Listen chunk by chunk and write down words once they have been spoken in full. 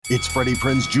It's Freddie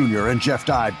Prinze Jr. and Jeff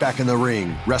Dye back in the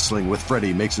ring. Wrestling with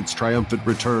Freddie makes its triumphant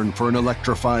return for an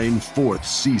electrifying 4th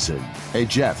season. Hey,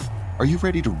 Jeff, are you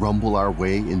ready to rumble our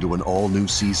way into an all-new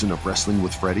season of Wrestling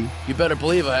with Freddie? You better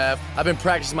believe I have. I've been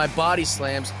practicing my body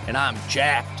slams, and I'm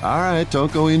jacked. All right,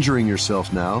 don't go injuring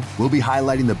yourself now. We'll be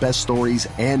highlighting the best stories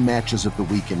and matches of the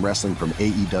week in wrestling from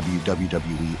AEW,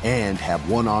 WWE, and have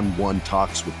one-on-one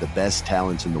talks with the best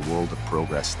talents in the world of pro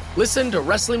wrestling. Listen to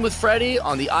Wrestling with Freddie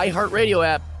on the iHeartRadio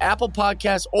app, Apple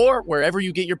Podcasts, or wherever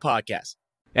you get your podcasts.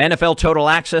 NFL Total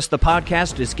Access, the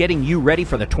podcast, is getting you ready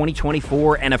for the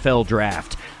 2024 NFL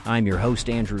Draft. I'm your host,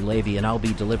 Andrew Levy, and I'll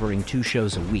be delivering 2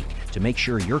 shows a week to make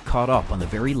sure you're caught up on the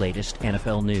very latest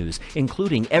NFL news,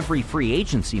 including every free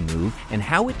agency move and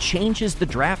how it changes the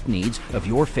draft needs of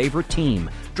your favorite team.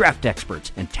 Draft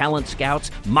experts and talent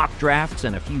scouts, mock drafts,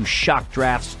 and a few shock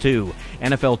drafts, too.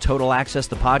 NFL Total Access,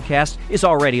 the podcast, is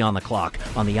already on the clock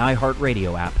on the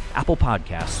iHeartRadio app, Apple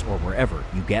Podcasts, or wherever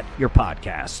you get your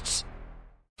podcasts.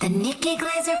 The Nikki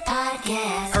Glaser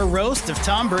Podcast. Her roast of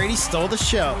Tom Brady stole the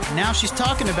show. Now she's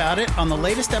talking about it on the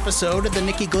latest episode of the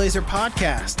Nikki Glaser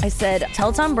Podcast. I said,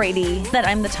 tell Tom Brady that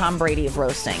I'm the Tom Brady of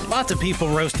roasting. Lots of people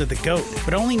roasted the GOAT,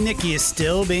 but only Nikki is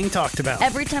still being talked about.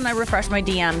 Every time I refresh my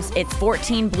DMs, it's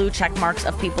 14 blue check marks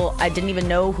of people I didn't even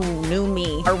know who knew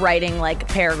me are writing like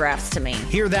paragraphs to me.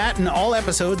 Hear that in all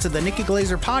episodes of the Nikki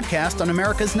Glaser Podcast on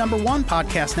America's #1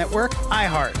 podcast network,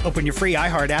 iHeart. Open your free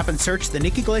iHeart app and search the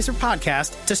Nikki Glaser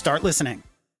Podcast to start listening.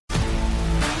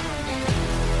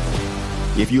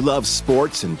 If you love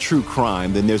sports and true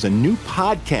crime, then there's a new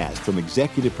podcast from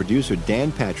executive producer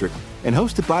Dan Patrick and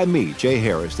hosted by me, Jay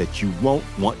Harris, that you won't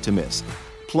want to miss.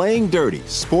 Playing Dirty: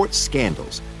 Sports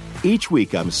Scandals. Each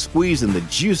week, I'm squeezing the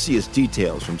juiciest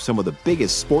details from some of the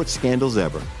biggest sports scandals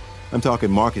ever. I'm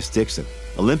talking Marcus Dixon,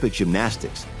 Olympic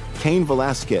gymnastics, Cain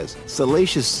Velasquez,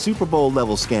 salacious Super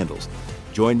Bowl-level scandals.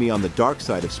 Join me on the dark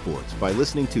side of sports by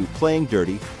listening to Playing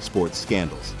Dirty: Sports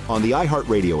Scandals on the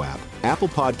iHeartRadio app, Apple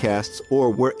Podcasts,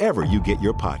 or wherever you get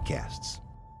your podcasts.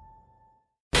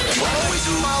 Always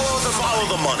follow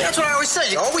the money. That's what I always say.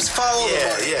 You always follow the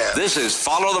money. Yeah. This is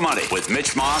Follow the Money with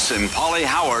Mitch Moss and Paulie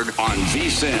Howard on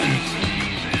VSiN.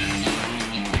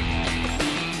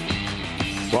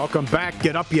 Welcome back.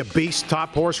 Get up, you beast.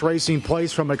 Top horse racing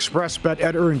plays from ExpressBet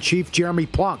editor-in-chief Jeremy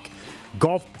Plunk.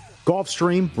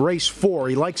 Gulfstream race 4.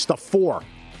 He likes the 4,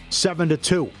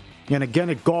 7-2. And again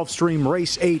at Gulfstream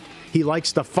race 8, he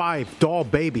likes the 5, Doll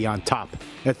Baby on top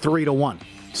at 3-1.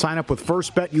 Sign up with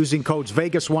First Bet using codes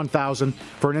Vegas1000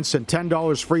 for an instant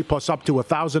 $10 free plus up to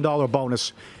 $1,000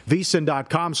 bonus.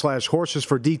 VSiN.com/horses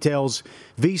for details.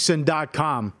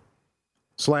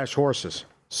 VSiN.com/horses.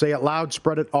 Say it loud,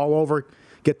 spread it all over.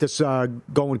 Get this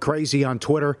going crazy on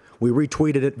Twitter. We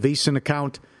retweeted it, VSiN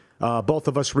account. Both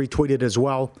of us retweeted as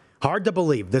well. Hard to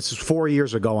believe. This is 4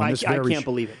 years ago. I can't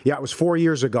believe it. Yeah, it was 4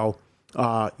 years ago.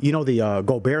 The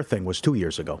Gobert thing was 2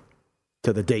 years ago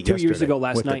to the date 2 yesterday. years ago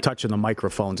last with night. With the touching the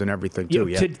microphones and everything, too.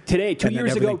 Today, 2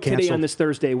 years ago today on this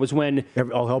Thursday was when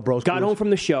all hell broke got home from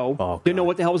the show, didn't know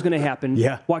what the hell was going to happen.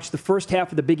 Yeah. Watched the first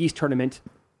half of the Big East tournament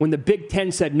when the Big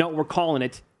Ten said, no, we're calling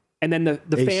it. And then the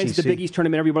fans, the Big East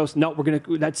tournament, everybody else, no,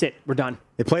 that's it. We're done.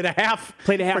 They played a half.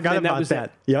 and Forgot about that was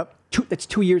that. It. Yep. That's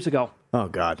 2 years ago. Oh,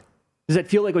 God. Does that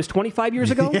feel like it was 25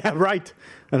 years ago? Yeah, right.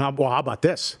 And how about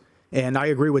this? And I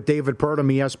agree with David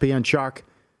Purdom, ESPN Chuck.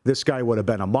 This guy would have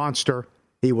been a monster.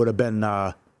 He would have been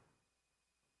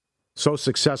so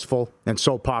successful and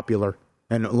so popular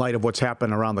in light of what's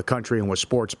happened around the country and with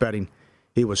sports betting.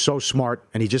 He was so smart,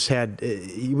 and he just had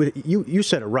you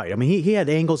said it right. I mean, he had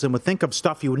angles and would think of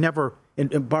stuff you would never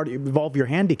involve your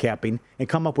handicapping and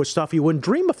come up with stuff you wouldn't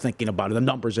dream of thinking about, the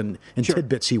numbers and Sure.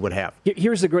 tidbits he would have.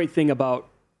 Here's the great thing about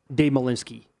Dave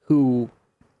Malinsky, who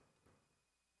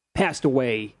passed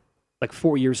away like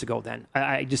 4 years ago then.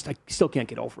 I still can't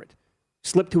get over it.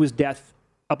 Slipped to his death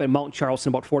up in Mount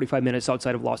Charleston, about 45 minutes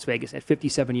outside of Las Vegas at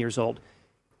 57 years old.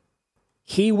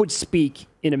 He would speak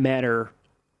in a manner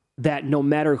that no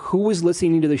matter who was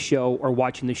listening to the show or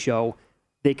watching the show,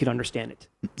 they could understand it.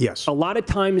 Yes. A lot of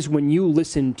times when you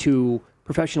listen to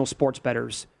professional sports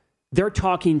bettors, they're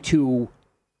talking to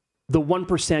the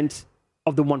 1%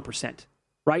 of the 1%,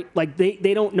 right? Like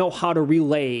they don't know how to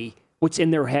relay what's in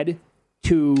their head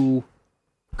to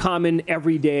common,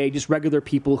 everyday, just regular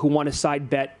people who want to side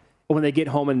bet when they get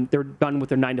home and they're done with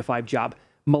their 9-to-5 job.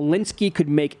 Malinsky could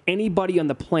make anybody on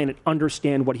the planet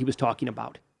understand what he was talking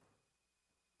about.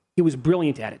 He was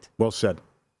brilliant at it. Well said.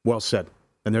 Well said.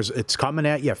 And it's coming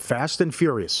at you fast and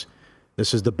furious.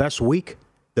 This is the best week.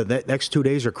 The next 2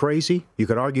 days are crazy. You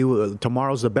could argue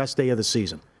tomorrow's the best day of the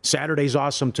season. Saturday's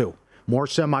awesome, too. More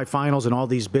semifinals and all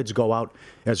these bids go out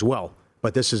as well.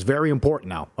 But this is very important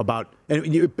now.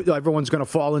 Everyone's going to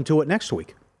fall into it next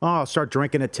week. Oh, I'll start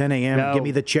drinking at 10 a.m. No. Give me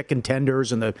the chicken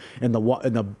tenders and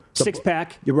the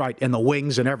six-pack. You're right, and the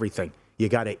wings and everything. You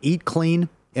got to eat clean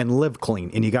and live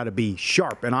clean, and you got to be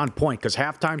sharp and on point because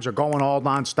half times are going all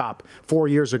nonstop. 4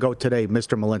 years ago today,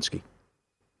 Mr. Malinsky.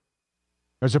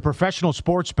 There's a professional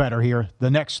sports bettor here the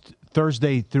next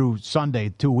Thursday through Sunday,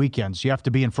 2 weekends. You have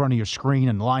to be in front of your screen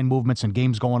and line movements and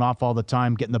games going off all the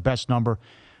time, getting the best number.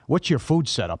 What's your food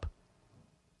setup?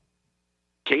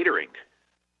 Catering.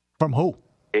 From who?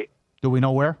 Do we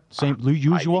know where? Same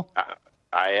usual?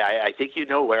 I think you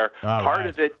know where. All Part right.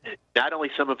 of it, not only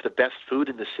some of the best food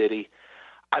in the city,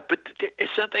 but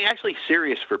it's something actually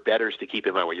serious for bettors to keep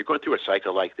in mind. When you're going through a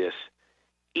cycle like this,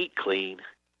 eat clean,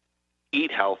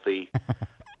 eat healthy.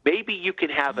 Maybe you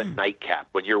can have a nightcap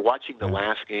when you're watching the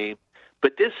last game.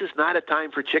 But this is not a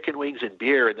time for chicken wings and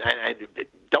beer. And I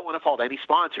don't want to fault any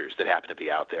sponsors that happen to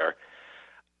be out there.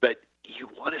 But you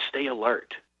want to stay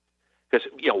alert. Because,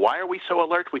 why are we so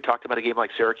alert? We talked about a game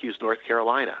like Syracuse, North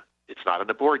Carolina. It's not on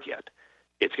the board yet.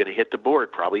 It's going to hit the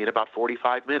board probably in about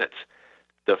 45 minutes.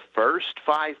 The first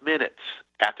 5 minutes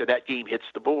after that game hits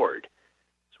the board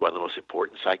is one of the most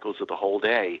important cycles of the whole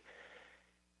day.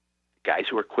 Guys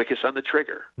who are quickest on the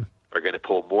trigger are going to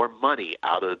pull more money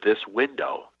out of this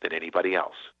window than anybody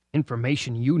else.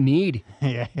 Information you need.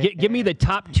 Give me the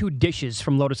top 2 dishes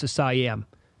from Lotus of Siam.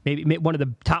 Maybe one of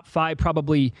the top 5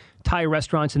 probably Thai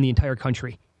restaurants in the entire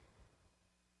country.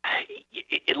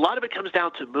 A lot of it comes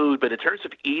down to mood, but in terms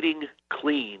of eating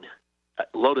clean,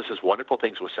 Lotus has wonderful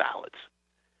things with salads.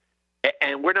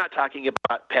 And we're not talking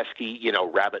about pesky,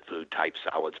 rabbit food type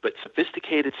salads, but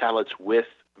sophisticated salads with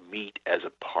meat as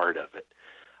a part of it.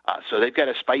 So they've got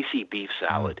a spicy beef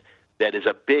salad that is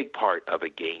a big part of a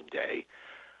game day.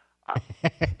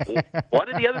 One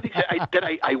of the other things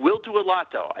that I will do a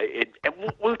lot, though, and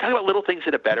we're talking about little things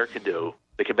that a bettor can do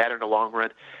that can matter in the long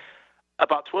run.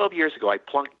 About 12 years ago, I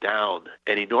plunked down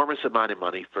an enormous amount of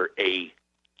money for a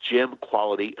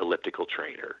gym-quality elliptical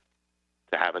trainer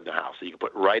to have in the house that you can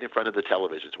put right in front of the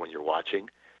televisions when you're watching.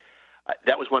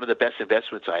 That was one of the best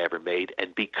investments I ever made.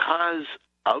 And because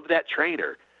of that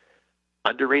trainer,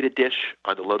 underrated dish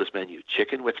on the Lotus menu,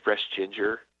 chicken with fresh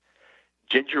ginger.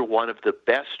 Ginger, one of the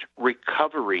best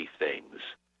recovery things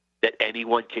that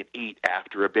anyone can eat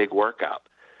after a big workout.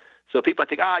 So people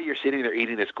think, you're sitting there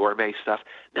eating this gourmet stuff.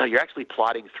 No, you're actually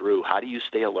plotting through how do you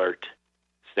stay alert,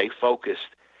 stay focused,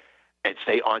 and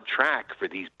stay on track for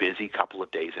these busy couple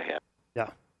of days ahead. Yeah.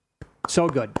 So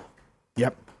good.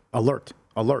 Yep. Alert.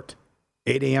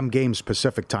 8 a.m. games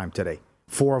Pacific time today.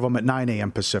 4 of them at 9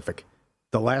 a.m. Pacific.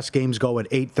 The last games go at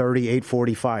 8:30,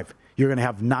 8:45. You're going to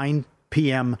have 9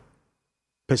 p.m.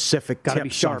 Pacific Gotta be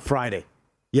tips sharp. on Friday.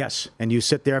 Yes, and you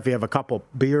sit there if you have a couple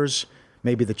beers,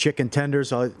 maybe the chicken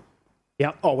tenders.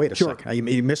 Yep. Oh, wait a second.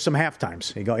 You missed some half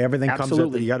times. You go. Everything comes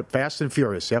up. You got it fast and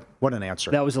furious. Yep. What an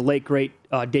answer. That was the late, great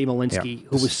Dave Malinsky,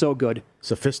 who was so good.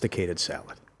 Sophisticated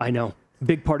salad. I know.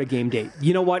 Big part of game day.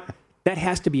 You know what? That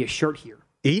has to be a shirt here.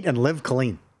 Eat and live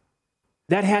clean.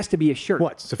 That has to be a shirt.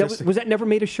 What? Was that never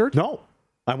made a shirt? No.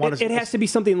 It has to be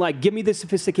something like, give me the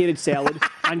sophisticated salad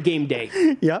on game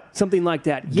day. Yeah. Something like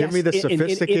that. Give me the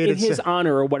sophisticated in his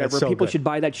honor or whatever. So people good. should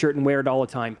buy that shirt and wear it all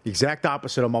the time. Exact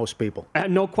opposite of most people.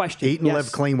 No question. Eat and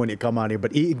live clean when you come on here,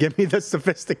 but give me the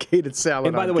sophisticated salad.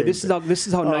 And by the way, this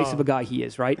is how nice of a guy he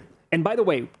is, right? And by the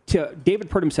way, David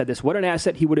Purdom said this. What an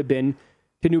asset he would have been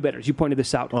to new bettors. You pointed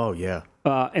this out. Oh, yeah.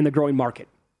 And the growing market.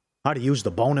 How to use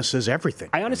the bonuses,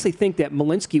 everything. I honestly think that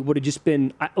Malinsky would have just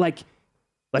been like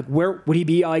where would he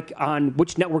be on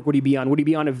which network would he be on? Would he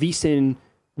be on a VSiN?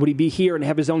 Would he be here and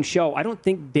have his own show? I don't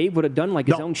think Dave would have done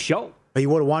his own show. He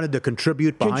would have wanted to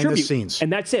contribute behind the scenes.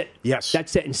 And that's it. Yes.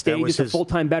 That's it. And stay just a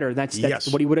full-time bettor.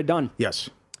 That's what he would have done. Yes.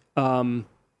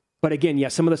 But again,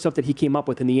 some of the stuff that he came up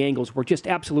with and the angles were just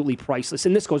absolutely priceless.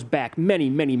 And this goes back many,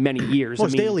 many, many years. Well,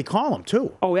 his daily column,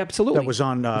 too. Oh, absolutely. That was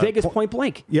on Vegas Point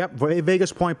Blank. Yep,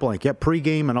 Vegas Point Blank. Yep,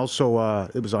 pregame, and also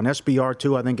it was on SBR,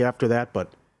 too, I think, after that.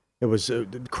 But it was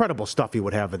incredible stuff he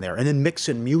would have in there. And then mix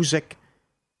in music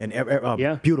and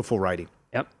beautiful writing.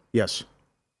 Yep. Yes.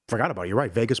 Forgot about it. You're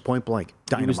right. Vegas Point Blank.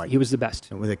 Dynamite. He was the best.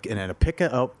 And a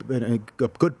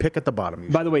good pick at the bottom.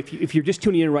 Usually. By the way, if you're just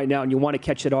tuning in right now and you want to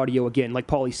catch that audio again, like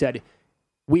Paulie said,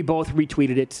 we both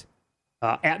retweeted it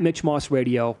at Mitch Moss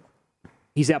Radio.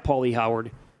 He's at Paulie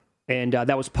Howard. And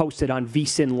that was posted on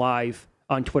VSiN Live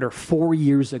on Twitter 4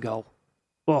 years ago.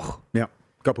 Ugh. Yeah.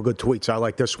 A couple good tweets. I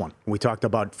like this one. We talked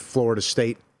about Florida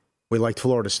State. We liked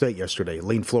Florida State yesterday.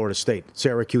 Lean Florida State.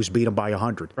 Syracuse beat them by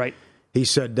 100. Right. He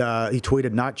said, he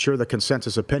tweeted, not sure the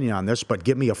consensus opinion on this, but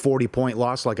give me a 40-point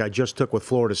loss like I just took with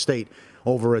Florida State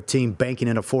over a team banking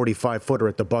in a 45-footer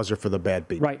at the buzzer for the bad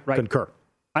beat. Right. Concur.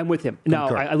 I'm with him. Concur.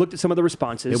 Now, I looked at some of the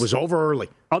responses. It was over early.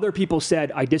 Other people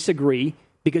said, I disagree,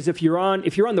 because if you're on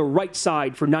the right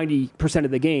side for 90%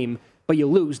 of the game, but you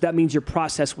lose, that means your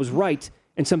process was right,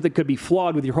 and something could be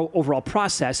flawed with your whole overall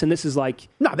process. And this is like...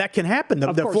 No, that can happen.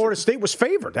 The Florida State was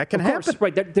favored. That can happen.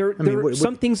 Right.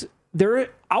 Some things...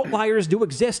 outliers do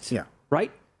exist. Yeah.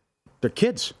 Right? They're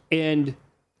kids. And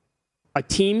a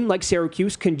team like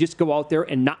Syracuse can just go out there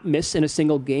and not miss in a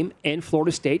single game, and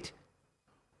Florida State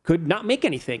could not make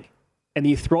anything. And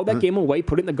you throw that game away,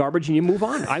 put it in the garbage, and you move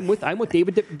on. I'm with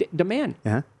David DeMann.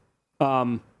 Yeah.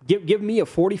 Give me a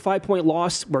 45-point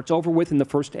loss where it's over with in the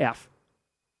first half,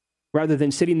 rather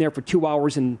than sitting there for 2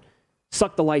 hours and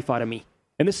suck the life out of me.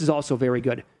 And this is also very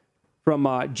good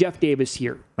from Jeff Davis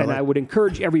here. And I would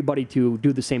encourage everybody to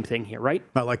do the same thing here, right?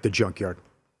 I like the junkyard.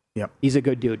 Yep. He's a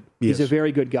good dude. He's a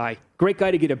very good guy. Great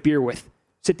guy to get a beer with.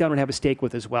 Sit down and have a steak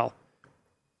with as well.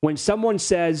 When someone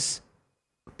says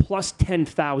plus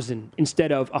 10,000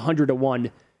 instead of 100 to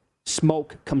 1,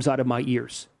 smoke comes out of my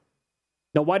ears.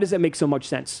 Now, why does that make so much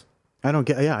sense? I don't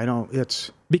get. Yeah, I don't.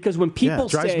 It's because when people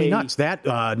it drives me nuts. That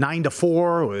 9 to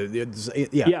 4.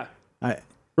 Yeah.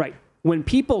 Right. When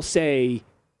people say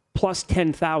plus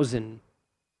 10,000,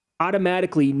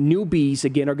 automatically newbies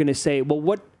again are going to say, well,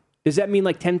 what does that mean?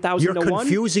 Like 10,000 to 1? You're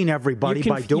confusing everybody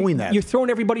by doing that. You're throwing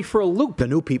everybody for a loop. The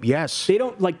new people, yes. They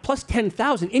don't like plus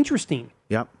 10,000. Interesting.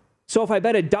 Yep. So if I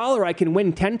bet $1, I can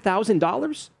win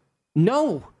 $10,000?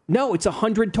 No, it's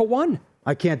 100 to 1.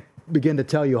 I can't begin to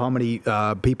tell you how many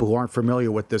people who aren't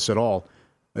familiar with this at all,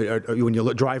 when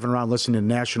you're driving around listening to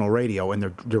national radio and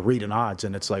they're reading odds,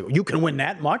 and it's like, you can win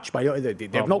that much? They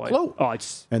have no clue.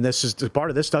 And this is part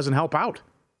of this doesn't help out.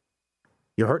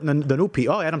 You're hurting the new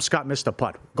people. Oh, Adam Scott missed a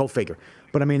putt. Go figure.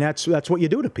 But I mean, that's what you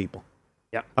do to people.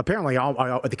 Yeah. Apparently,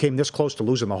 I came this close to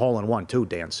losing the hole-in-one too.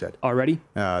 Dan said already.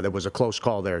 There was a close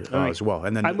call there as well.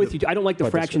 And then I'm with you. I don't like the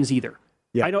fractions either.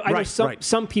 Yeah, I know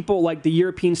some people like the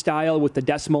European style with the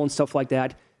decimal and stuff like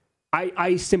that.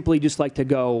 I simply just like to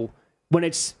go when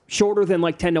it's shorter than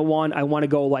like 10 to 1. I want to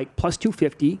go like plus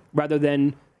 250 rather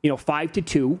than 5 to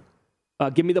 2.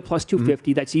 Give me the plus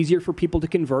 250. That's easier for people to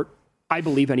convert, I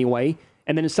believe anyway.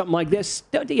 And then it's something like this,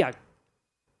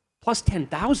 plus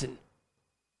 10,000.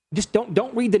 Just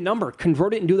don't read the number.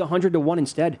 Convert it and do the 100 to 1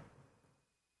 instead.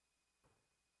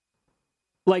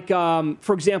 Like,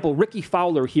 for example, Ricky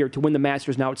Fowler here to win the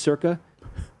Masters now at Circa.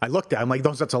 I looked at it. I'm like,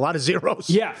 that's a lot of zeros.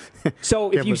 Yeah.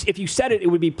 So if you said it, it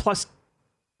would be plus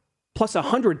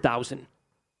 100,000.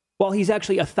 Well, he's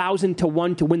actually 1,000 to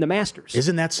 1 to win the Masters.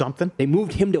 Isn't that something? They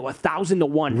moved him to 1,000 to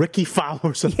 1. Ricky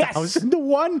Fowler's 1,000 to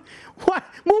 1? What?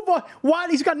 Move on. What?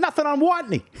 He's got nothing on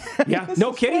Watney. Yeah,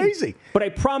 no kidding. Crazy. But I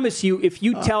promise you, if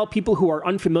you tell people who are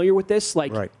unfamiliar with this,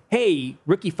 like, hey,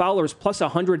 Ricky Fowler's plus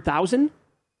 100,000,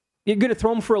 you're going to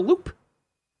throw him for a loop.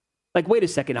 Like, wait a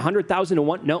second, 100,000 to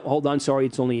 1? No, hold on, sorry,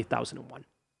 it's only 1,000 to 1.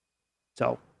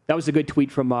 So that was a good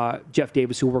tweet from Jeff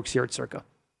Davis, who works here at Circa.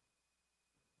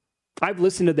 I've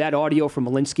listened to that audio from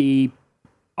Malinsky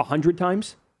 100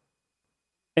 times.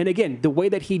 And again, the way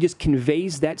that he just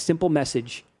conveys that simple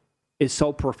message is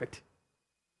so perfect.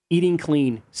 Eating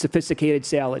clean, sophisticated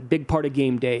salad, big part of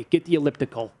game day, get the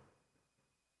elliptical.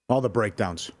 All the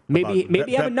breakdowns.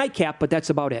 Maybe have a nightcap, but that's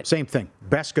about it. Same thing.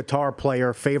 Best guitar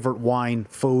player, favorite wine,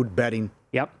 food, betting.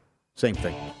 Yep. Same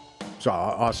thing. So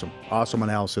awesome. Awesome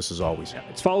analysis as always. Yeah,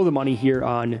 let's follow the money here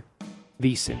on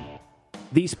VSiN,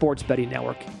 the Sports Betting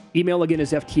Network. Email again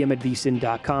is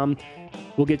ftm@vsin.com.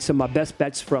 We'll get some best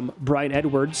bets from Brian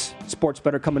Edwards, sports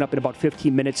bettor, coming up in about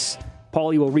 15 minutes.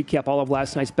 Paulie will recap all of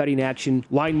last night's betting action,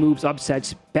 line moves,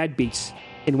 upsets, bad beats,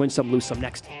 and win some, lose some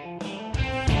next.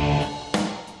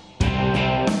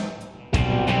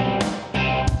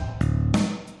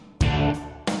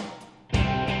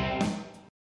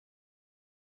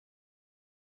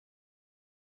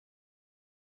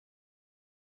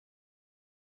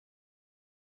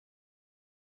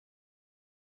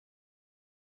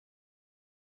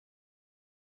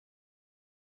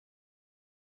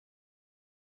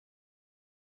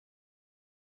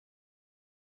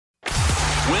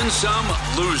 Win Some,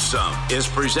 Lose Some is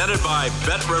presented by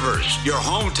BetRivers, your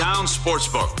hometown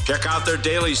sportsbook. Check out their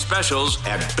daily specials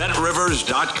at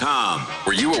BetRivers.com.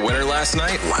 Were you a winner last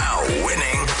night? Wow,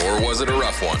 winning. Or was it a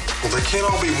rough one? Well, they can't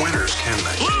all be winners, can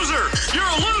they? Loser! You're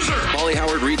a loser! Paulie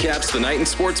Howard recaps the night in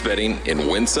sports betting in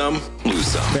Win Some, Lose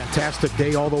Some. Fantastic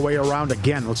day all the way around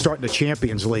again. Let's start in the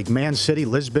Champions League. Man City,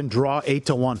 Lisbon draw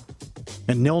 8-1.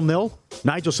 And 0-0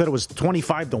 Nigel said it was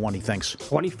 25-1, he thinks.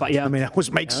 25, yeah. I mean,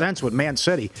 that makes sense with Man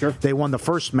City. Sure. They won the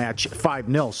first match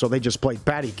 5-0, so they just played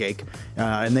patty cake,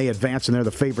 and they advance, and they're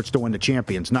the favorites to win the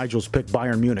champions. Nigel's picked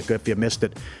Bayern Munich, if you missed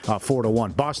it,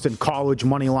 4-1. Boston College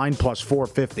money line plus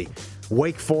 450.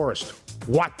 Wake Forest,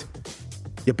 what?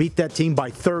 You beat that team by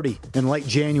 30 in late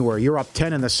January. You're up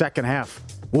 10 in the second half.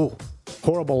 Ooh,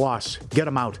 horrible loss. Get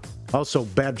them out. Also,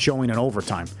 bad showing in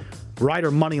overtime. Ryder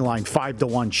money line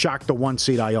 5-1. Shocked the 1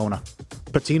 seed Iona.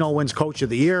 Patino wins Coach of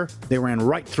the Year. They ran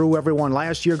right through everyone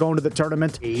last year going to the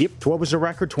tournament. Yep. What was the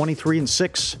record?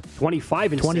 23-6.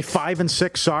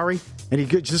 25-6. Sorry. And you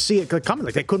could just see it coming.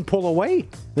 Like they couldn't pull away.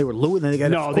 They were losing. They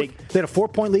had a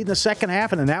 4-point lead in the second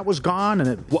half, and then that was gone.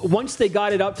 And once they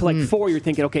got it up to like 4, you're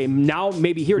thinking, okay, now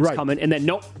maybe here it's coming. And then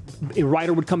nope,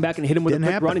 Ryder would come back and hit him with a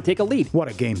quick run and take a lead. What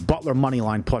a game. Butler money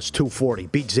line plus 240.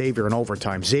 Beat Xavier in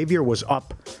overtime. Xavier was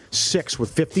up 6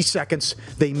 with 50 seconds.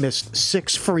 They missed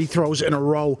 6 free throws in a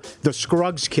row. The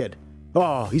Scruggs kid.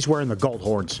 Oh, he's wearing the gold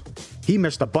horns. He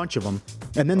missed a bunch of them.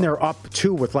 And then they're up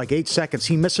 2 with like 8 seconds.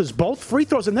 He misses both free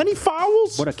throws, and then he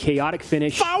fouls. What a chaotic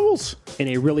finish. Fouls. In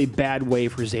a really bad way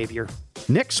for Xavier.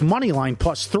 Knicks money line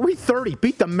plus 330.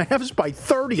 Beat the Mavs by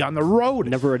 30 on the road.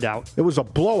 Never a doubt. It was a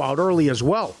blowout early as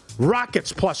well.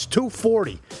 Rockets plus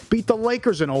 240. Beat the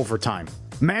Lakers in overtime.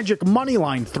 Magic money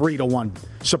line 3-1.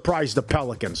 Surprised the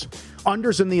Pelicans.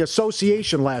 Unders in the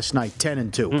association last night,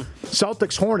 10-2.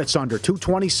 Celtics Hornets under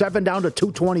 227 down to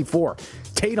 224.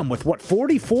 Tatum with what,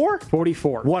 44?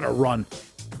 44. What a run.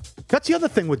 That's the other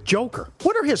thing with Joker.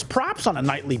 What are his props on a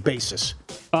nightly basis?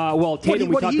 Well, Tatum,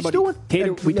 we talked about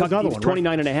Tatum. We talked about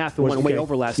 29.5 and went way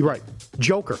over last night. Right.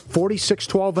 Joker, 46,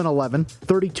 12, and 11,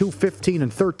 32, 15,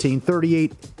 and 13,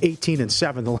 38, 18, and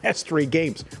 7 the last 3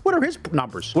 games. What are his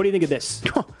numbers? What do you think of this?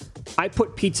 I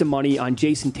put pizza money on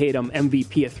Jason Tatum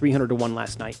MVP at 300-1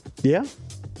 last night. Yeah?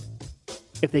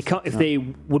 If they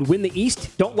would win the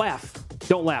East, don't laugh.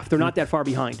 Don't laugh. They're not that far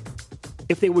behind.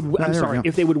 If they would,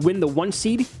 if they would win the 1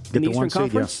 seed in the Eastern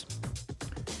Conference. Yeah.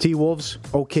 T-Wolves,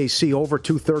 OKC over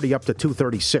 230 up to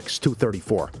 236,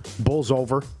 234. Bulls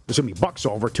over, there's going to be Bucks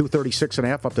over,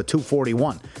 236.5 up to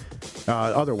 241.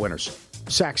 Other winners.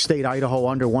 Sac State, Idaho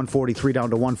under 143 down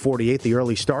to 148. The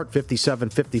early start,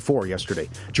 57-54 yesterday.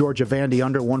 Georgia Vandy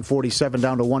under 147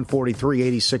 down to 143,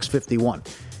 86-51.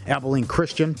 Abilene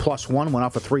Christian +1 went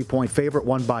off a 3-point favorite,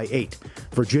 won by 8.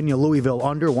 Virginia Louisville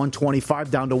under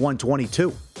 125 down to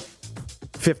 122.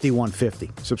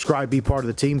 51-50. Subscribe, be part of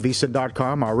the team,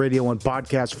 vsin.com, our radio and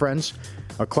podcast friends.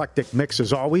 Eclectic mix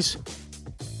as always.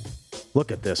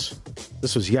 Look at this.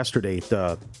 This was yesterday at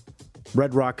the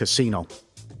Red Rock Casino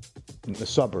in the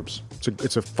suburbs.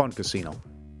 It's a fun casino.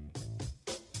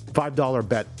 $5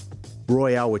 bet,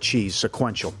 Royale with cheese,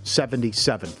 sequential,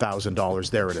 $77,000.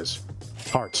 There it is.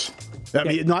 Hearts. I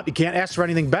mean, you can't ask for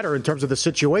anything better in terms of the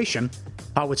situation,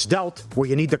 how it's dealt, where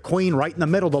you need the queen right in the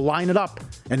middle to line it up,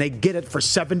 and they get it for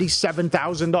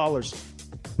 $77,000.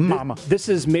 Mama. This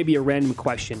is maybe a random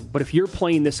question, but if you're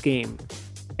playing this game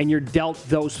and you're dealt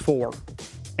those 4,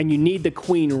 and you need the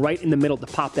queen right in the middle to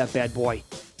pop that bad boy,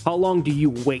 how long do you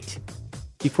wait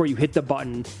before you hit the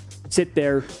button, sit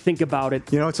there, think about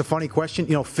it? You know, it's a funny question.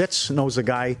 You know, Fitz knows a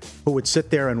guy who would sit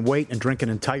there and wait and drink an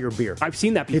entire beer. I've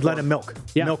seen that before. He'd let him milk.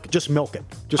 Yeah. Just milk it.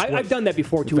 I've done that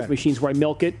before, too, with machines where I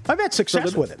milk it. I've had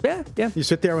success with it. Yeah. You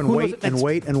sit there and wait and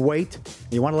wait and wait.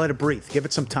 You want to let it breathe. Give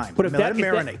it some time. But let it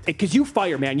marinate. Because you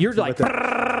fire, man. You're like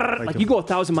you go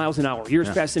 1,000 miles an hour. You're as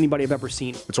fast as anybody I've ever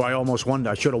seen. That's why I almost won.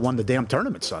 I should have won the damn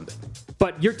tournament Sunday.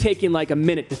 But you're taking like a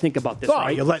minute to think about this,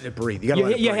 right? You're letting it breathe. You got to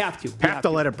let it breathe. You have to. You have to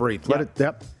let it breathe. Let it,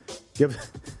 yep.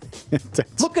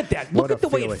 Look at that. Look at the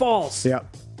way it falls. Yeah.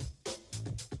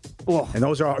 Oh. And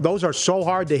those are so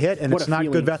hard to hit, and it's not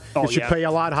good. It should pay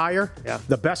a lot higher. Yeah.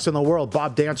 The best in the world,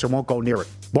 Bob Dancer, won't go near it.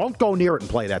 Won't go near it and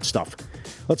play that stuff.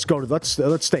 Let's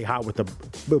stay hot with the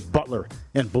Butler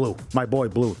and Blue, my boy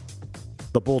Blue,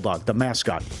 the Bulldog, the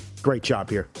mascot. Great job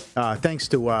here. Thanks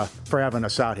for having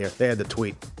us out here. They had the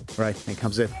tweet, right? He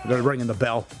comes in, they're ringing the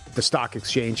bell, the stock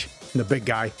exchange, and the big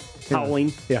guy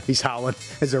howling. Yeah, he's howling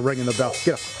as they're ringing the bell.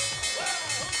 Get up.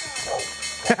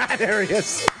 There he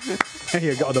is. There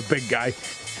you go, the big guy.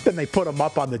 Then they put him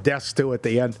up on the desk, too, at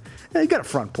the end. He got a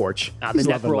front porch. The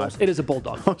neck rolls. It is a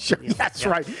bulldog. Oh, sure. Yeah, that's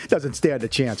right. Doesn't stand a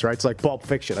chance, right? It's like Pulp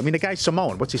Fiction. I mean, the guy's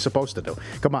Samoan. What's he supposed to do?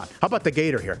 Come on. How about the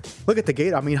Gator here? Look at the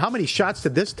Gator. I mean, how many shots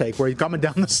did this take where he's coming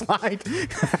down the slide?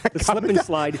 The slip and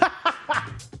slide.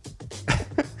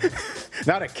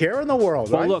 Not a care in the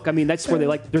world, well, right? Look, I mean, that's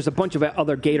where there's a bunch of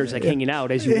other Gators hanging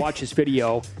out as you watch this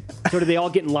video. So do they all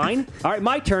get in line? All right,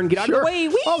 my turn. Get out of the way.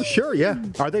 Whee! Oh, sure, yeah.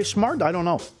 Are they smart? I don't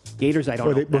know. Gators, I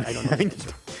don't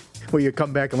know. Will you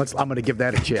come back and I'm going to give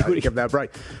that a chance. Give that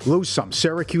right. Lose some.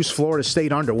 Syracuse, Florida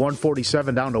State under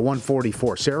 147 down to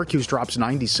 144. Syracuse drops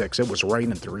 96. It was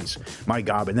raining threes. My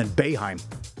God. And then Boeheim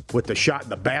with the shot in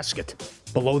the basket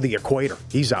below the equator.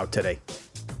 He's out today.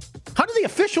 How do the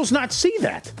officials not see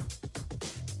that?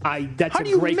 That's a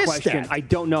great question. I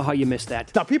don't know how you missed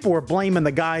that. Now, people were blaming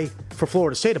the guy for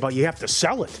Florida State about you have to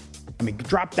sell it. I mean,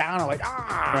 drop down,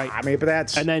 right. I mean, but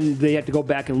that's... And then they have to go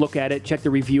back and look at it, check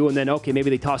the review, and then, okay, maybe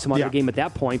they toss him out of the game at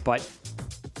that point, but...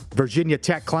 Virginia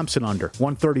Tech, Clemson under,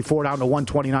 134 down to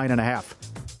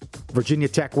 129.5. Virginia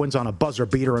Tech wins on a buzzer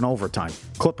beater in overtime.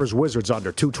 Clippers, Wizards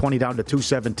under, 220 down to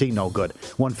 217, no good.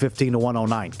 115 to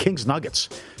 109. Kings, Nuggets,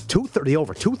 230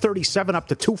 over, 237 up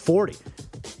to 240.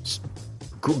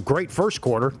 Great first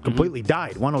quarter, completely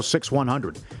died,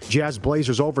 106-100. Jazz,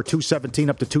 Blazers over,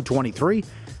 217 up to 223.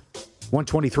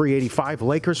 123-85.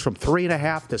 Lakers from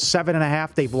 3.5 to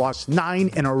 7.5. They've lost 9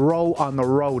 in a row on the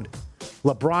road.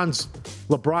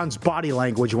 LeBron's body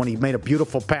language when he made a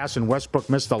beautiful pass and Westbrook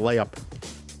missed a layup.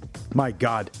 My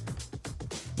God.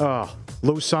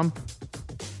 Lose some.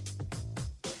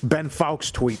 Ben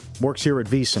Fowkes tweet. Works here at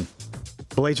VSiN.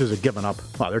 Blazers are giving up.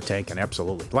 They're tanking,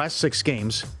 absolutely. Last 6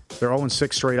 games, they're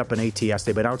 0-6 straight up in ATS.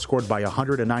 They've been outscored by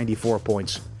 194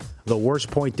 points. The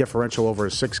worst point differential over a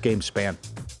 6-game span.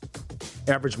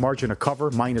 Average margin of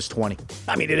cover, -20.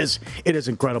 I mean, it is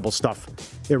incredible stuff.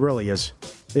 It really is.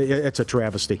 It's a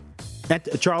travesty.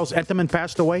 Charles Entenmann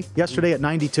passed away yesterday at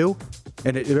 92,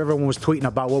 and everyone was tweeting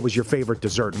about what was your favorite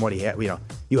dessert and what he had.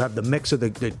 You have the mix of the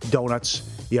donuts,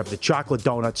 you have the chocolate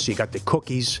donuts, you got the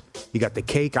cookies, you got the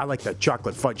cake. I like the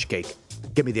chocolate fudge cake.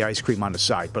 Give me the ice cream on the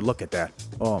side, but look at that.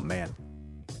 Oh, man.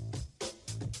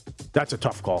 That's a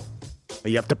tough call.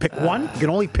 You have to pick one? You can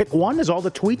only pick one, as all the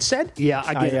tweets said? Yeah,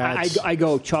 I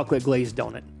go chocolate glazed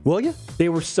donut. Will you? They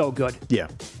were so good. Yeah.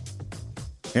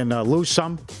 And lose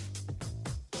some.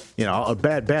 A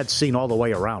bad scene all the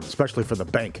way around, especially for the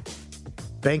bank.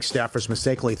 Bank staffers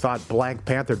mistakenly thought Black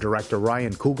Panther director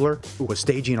Ryan Coogler was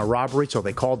staging a robbery, so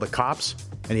they called the cops,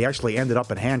 and he actually ended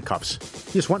up in handcuffs.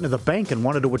 He just went into the bank and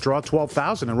wanted to withdraw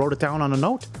 $12,000 and wrote it down on a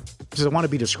note. He said, I want to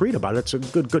be discreet about it. It's a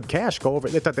good cash. Go over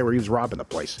it. They thought he was robbing the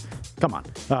place. Come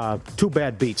on. 2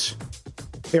 bad beats.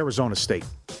 Arizona State.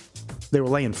 They were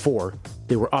laying 4.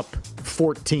 They were up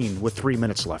 14 with 3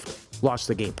 minutes left. Lost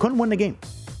the game. Couldn't win the game.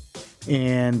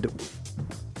 And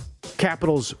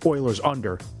Capitals, Oilers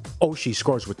under. Oshie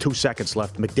scores with 2 seconds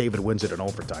left. McDavid wins it in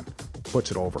overtime.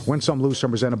 Puts it over. Win some, lose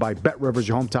some, presented by BetRivers,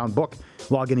 your hometown book.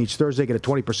 Log in each Thursday, get a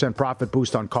 20% profit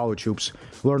boost on college hoops.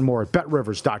 Learn more at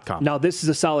BetRivers.com. Now, this is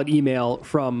a solid email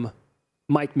from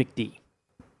Mike McD.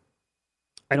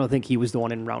 I don't think he was the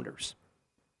one in Rounders.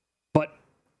 But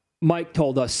Mike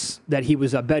told us that he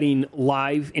was betting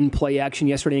live in play action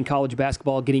yesterday in college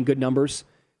basketball, getting good numbers.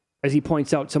 As he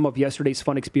points out some of yesterday's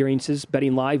fun experiences,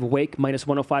 betting live, Wake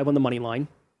 -105 on the money line.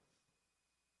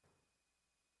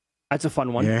 That's a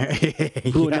fun one. Yeah.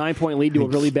 Blew a 9-point lead to a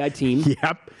really bad team.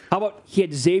 Yep. How about he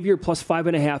had Xavier plus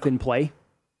 5.5 in play?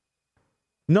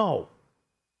 No.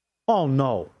 Oh,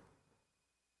 no.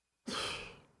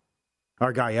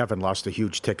 Our guy Evan lost a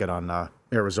huge ticket on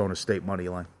Arizona State money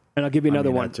line. And I'll give you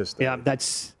another one.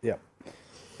 That's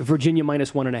Virginia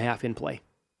 -1.5 in play.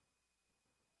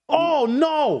 Oh,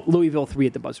 no. Louisville 3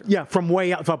 at the buzzer. Yeah, from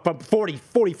way out, from 40,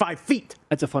 45 feet.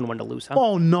 That's a fun one to lose, huh?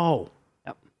 Oh, no.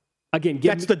 Yep. Again,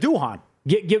 that's the Duhan.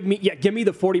 Give me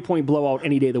the 40-point blowout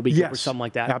any day of the week or something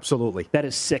like that. Absolutely. That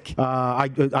is sick.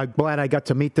 I'm glad I got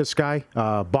to meet this guy,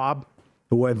 Bob,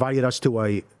 who invited us to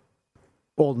a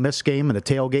Old Miss game and a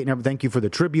tailgate and everything. Thank you for the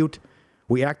tribute.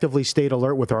 We actively stayed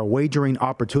alert with our wagering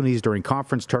opportunities during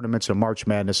conference tournaments and March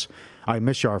Madness. I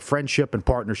miss our friendship and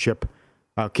partnership.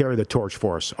 Carry the torch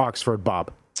for us. Oxford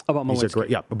Bob. About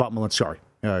Malinsky. About Malinsky.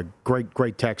 Sorry.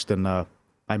 Great text, and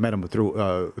I met him through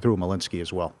Malinsky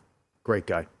as well. Great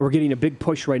guy. We're getting a big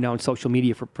push right now on social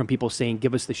media from people saying,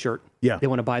 give us the shirt. Yeah. They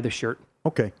want to buy the shirt.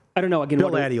 Okay. I don't know. Again,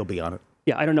 Bill Addy will be on it.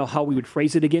 Yeah, I don't know how we would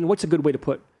phrase it again. What's a good way to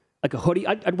put, like a hoodie?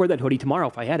 I'd wear that hoodie tomorrow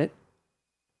if I had it.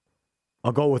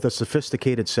 I'll go with a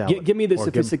sophisticated salad. Give me the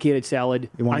sophisticated salad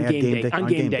on game day. On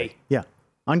game day. Yeah,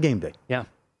 on game day. Yeah.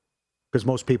 Because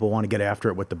most people want to get after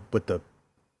it with the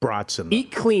brats and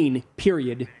eat clean.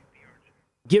 Period.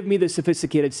 Give me the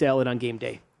sophisticated salad on game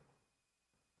day.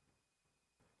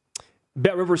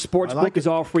 BetRivers Sportsbook is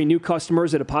offering new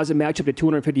customers a deposit match up to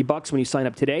 $250 when you sign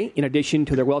up today. In addition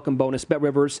to their welcome bonus,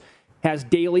 BetRivers has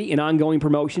daily and ongoing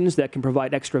promotions that can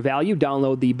provide extra value.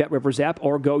 Download the BetRivers app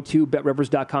or go to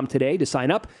BetRivers.com today to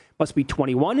sign up. Must be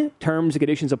 21. Terms and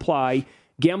conditions apply.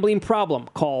 Gambling problem?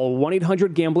 Call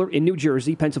 1-800-GAMBLER in New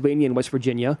Jersey, Pennsylvania, and West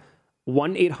Virginia.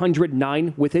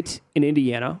 1-800-9-WITH-IT in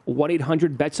Indiana,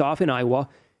 1-800-BETS-OFF in Iowa,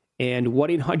 and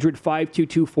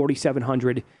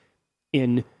 1-800-522-4700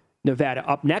 in Nevada.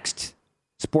 Up next,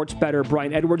 sports bettor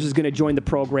Brian Edwards is going to join the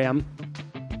program.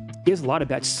 He has a lot of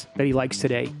bets that he likes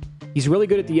today. He's really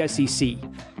good at the SEC.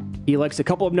 He likes a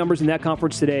couple of numbers in that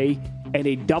conference today and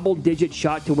a double-digit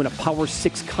shot to win a Power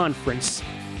 6 conference.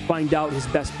 Find out his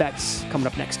best bets coming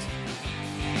up next.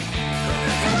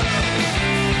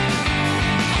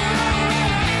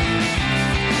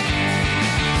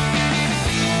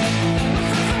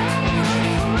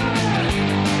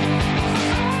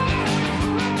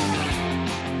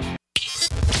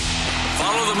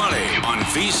 Follow the money on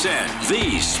VSiN,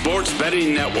 the Sports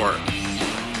Betting Network.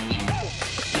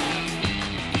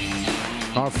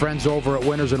 Our friends over at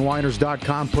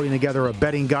winnersandwhiners.com putting together a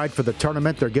betting guide for the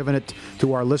tournament. They're giving it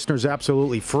to our listeners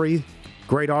absolutely free.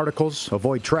 Great articles,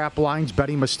 avoid trap lines,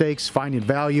 betting mistakes, finding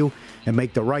value, and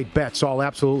make the right bets. All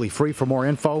absolutely free. For more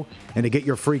info and to get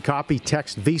your free copy,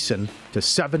 text VSiN to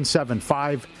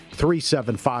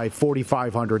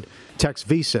 775-375-4500. Text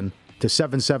VSiN to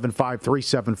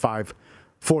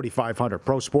 775-375-4500.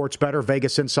 Pro Sports Bettor,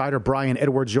 Vegas Insider Brian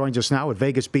Edwards joins us now at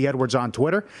Vegas B. Edwards on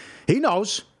Twitter. He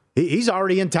knows. He's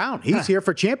already in town. He's here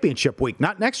for championship week.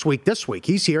 Not next week, this week.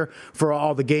 He's here for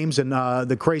all the games and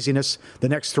the craziness the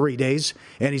next 3 days.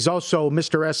 And he's also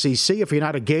Mr. SEC. If you're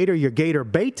not a Gator, you're Gator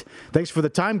bait. Thanks for the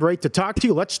time. Great to talk to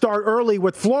you. Let's start early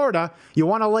with Florida. You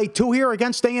want to lay 2 here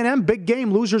against A&M? Big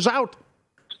game. Losers out.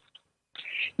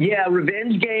 Yeah,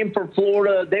 revenge game for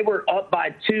Florida. They were up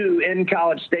by 2 in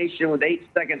College Station with 8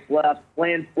 seconds left.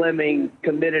 Flan Fleming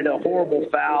committed a horrible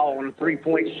foul on a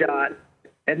 3-point shot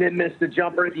and then missed the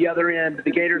jumper at the other end.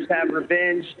 The Gators have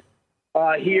revenge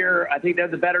here. I think they're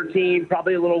the better team,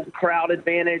 probably a little crowd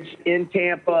advantage in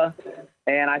Tampa,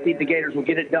 and I think the Gators will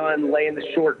get it done, laying the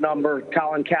short number.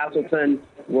 Colin Castleton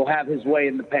will have his way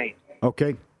in the paint.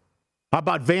 Okay. How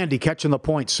about Vandy catching the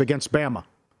points against Bama?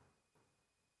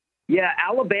 Yeah,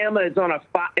 Alabama is on a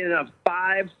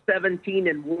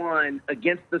 5-17-1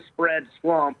 against the spread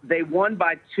slump. They won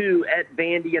by 2 at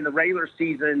Vandy in the regular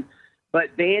season,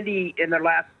 but Vandy in their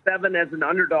last 7 as an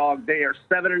underdog, they are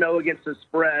 7-0 against the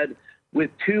spread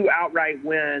with 2 outright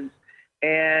wins.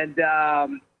 And,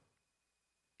 Vandy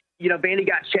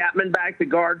got Chapman back, the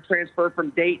guard transfer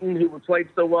from Dayton, who played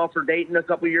so well for Dayton a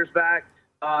couple years back.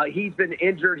 He's been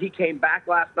injured. He came back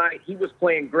last night. He was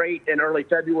playing great in early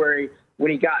February when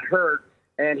he got hurt,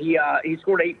 and he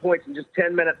scored 8 points in just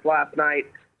 10 minutes last night.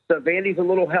 So Vandy's a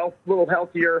little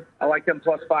healthier. I like them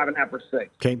plus 5.5 or 6.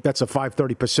 Okay, that's a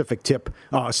 5:30 Pacific tip.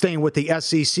 Staying with the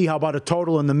SEC, how about a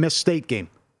total in the Miss State game?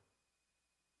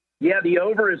 Yeah, the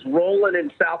over is rolling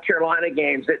in South Carolina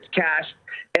games. It's cashed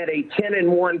at a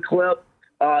 10-1 clip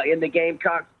in the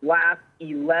Gamecocks' last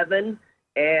 11,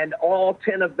 and all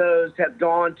 10 of those have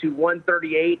gone to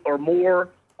 138 or more.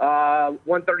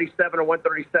 137 or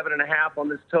 137.5 on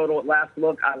this total at last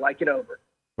look. I like it over.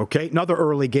 Okay, another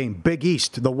early game. Big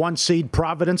East, the 1 seed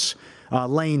Providence,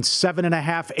 laying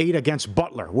 7.5, 8 against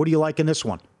Butler. What do you like in this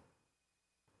one?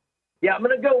 Yeah, I'm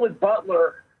going to go with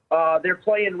Butler. They're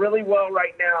playing really well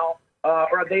right now.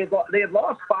 They had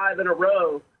lost 5 in a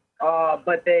row,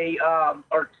 but they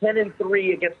are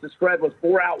 10-3 against the spread with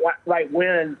 4 outright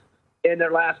wins in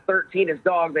their last 13 as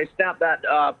dogs. They snapped that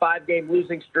 5-game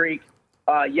losing streak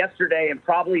yesterday and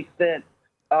probably sent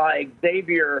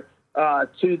Xavier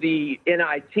to the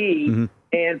NIT. Mm-hmm.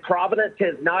 And Providence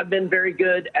has not been very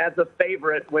good as a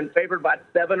favorite. When favored by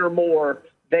 7 or more,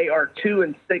 they are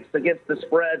 2-6 against the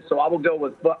spread. So I will go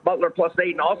with Butler plus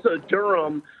 8. And also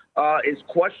Durham is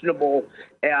questionable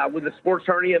with a sports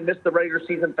hernia. Missed the regular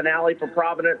season finale for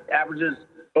Providence. Averages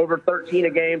over 13 a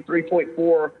game,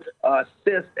 3.4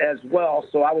 assists as well.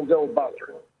 So I will go with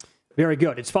Butler. Very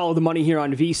good. It's Follow the Money here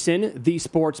on VSiN, the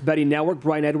Sports Betting Network.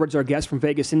 Brian Edwards, our guest from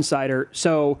Vegas Insider.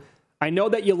 So I know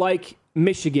that you like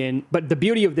Michigan, but the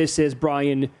beauty of this is,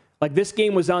 Brian, like this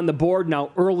game was on the board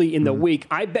now early in the week.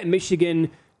 I bet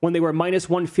Michigan when they were minus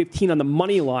 115 on the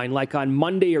money line, like on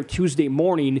Monday or Tuesday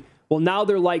morning. Well, now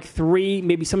they're like 3,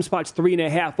 maybe some spots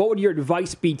 3.5. What would your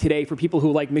advice be today for people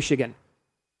who like Michigan?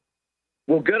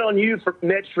 Well, good on you,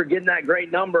 Mitch, for getting that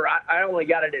great number. I only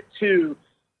got it at 2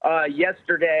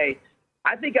 yesterday.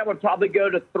 I think I would probably go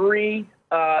to 3,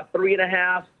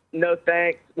 3.5. No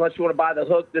thanks, unless you want to buy the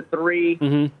hook to 3.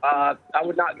 Mm-hmm. I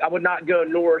would not go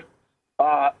north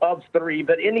of 3.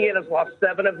 But Indiana's lost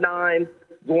 7 of 9,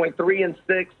 going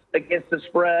 3-6 against the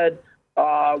spread.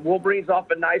 Wolverines off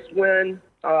a nice win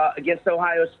against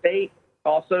Ohio State.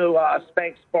 Also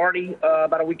spanked Sparty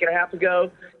about a week and a half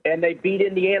ago, and they beat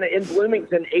Indiana in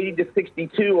Bloomington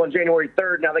 80-62 on January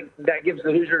 3rd. Now that gives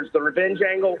the Hoosiers the revenge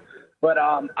angle. But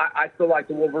I still like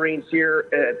the Wolverines here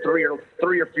at three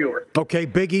or fewer. Okay,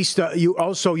 Big East. You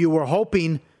were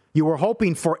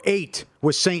hoping for 8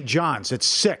 with St. John's. It's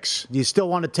 6. Do you still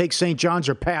want to take St. John's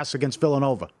or pass against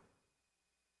Villanova?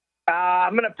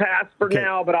 I'm going to pass for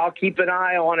now, but I'll keep an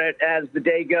eye on it as the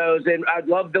day goes. And I'd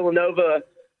love Villanova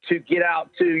to get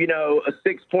out to a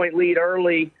 6-point lead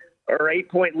early or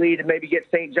 8-point lead and maybe get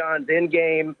St. John's in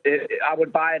game. I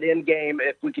would buy it in game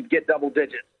if we could get double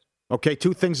digits. Okay,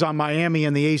 2 things on Miami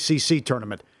and the ACC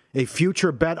tournament. A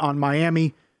future bet on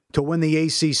Miami to win the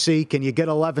ACC. Can you get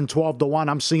 11, 12 to 1?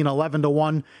 I'm seeing 11 to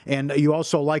 1. And you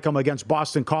also like them against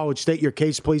Boston College. State your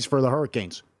case, please, for the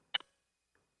Hurricanes.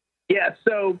 Yeah,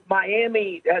 so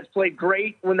Miami has played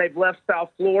great when they've left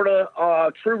South Florida.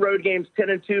 True road games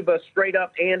 10-2, both straight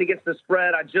up and against the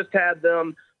spread. I just had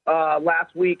them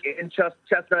last week in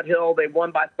Chestnut Hill. They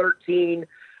won by 13.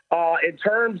 In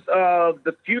terms of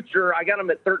the future, I got them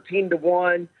at 13 to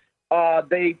 1.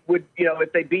 They would,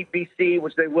 if they beat BC,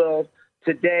 which they will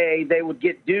today, they would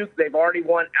get Duke. They've already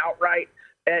won outright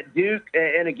at Duke.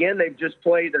 And again, they've just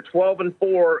played, they're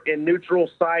 12-4 in neutral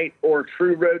site or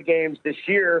true road games this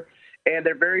year. And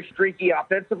they're very streaky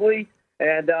offensively.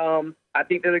 And I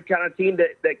think they're the kind of team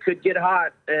that could get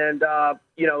hot. And,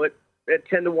 at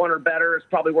 10 to 1 or better, it's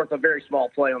probably worth a very small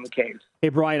play on the Canes. Hey,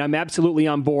 Brian, I'm absolutely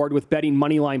on board with betting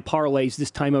moneyline parlays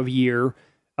this time of year.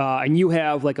 And you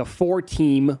have like a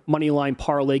 4-team moneyline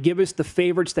parlay. Give us the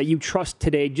favorites that you trust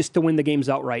today just to win the games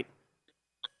outright.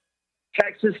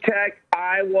 Texas Tech,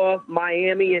 Iowa,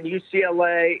 Miami, and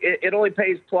UCLA. It only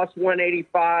pays plus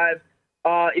 185.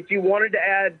 If you wanted to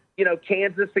add,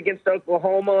 Kansas against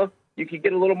Oklahoma, you could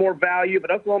get a little more value,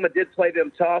 but Oklahoma did play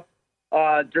them tough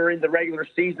during the regular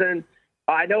season.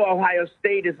 I know Ohio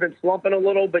State has been slumping a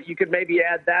little, but you could maybe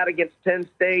add that against Penn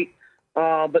State.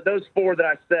 But those 4 that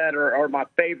I said are my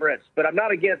favorites. But I'm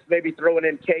not against maybe throwing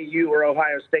in KU or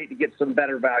Ohio State to get some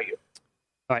better value.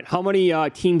 All right. How many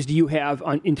teams do you have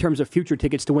in terms of future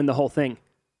tickets to win the whole thing?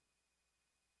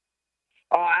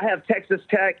 I have Texas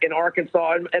Tech and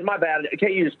Arkansas. And my bad,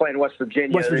 KU is playing West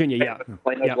Virginia. West Virginia, yeah.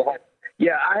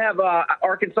 Yeah, I have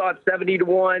Arkansas at 70 to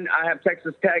 1. I have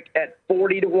Texas Tech at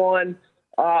 40 to 1.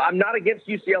 I'm not against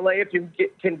UCLA if you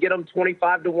can get them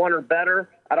 25 to 1 or better.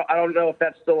 I don't know if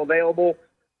that's still available.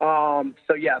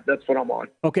 So yeah, that's what I'm on.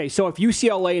 Okay, so if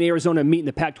UCLA and Arizona meet in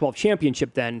the Pac-12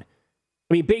 championship, then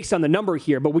I mean, based on the number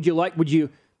here, but would you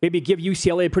maybe give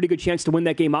UCLA a pretty good chance to win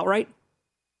that game outright?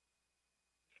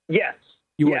 Yes.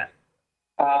 Yes.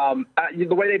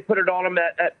 The way they put it on them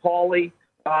at Pauley,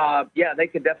 they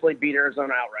could definitely beat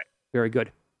Arizona outright. Very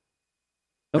good.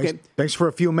 Okay. Thanks for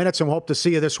a few minutes, and we'll hope to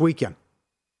see you this weekend.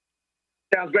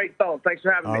 Sounds great, fellas. Thanks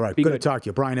for having me. All right. Good to talk to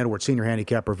you. Brian Edwards, senior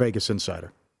handicapper, Vegas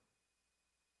Insider.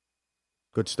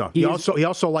 Good stuff. He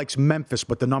also likes Memphis,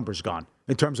 but the number's gone.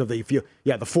 In terms of the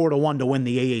 4 to 1 to win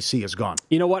the AAC is gone.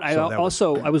 You know what?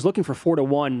 I was looking for 4 to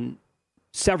 1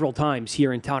 several times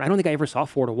here in town. I don't think I ever saw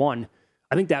 4 to 1.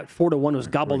 I think that 4 to 1 was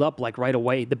gobbled up like right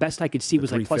away. The best I could see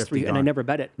was like plus 3, and I never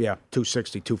bet it. Yeah,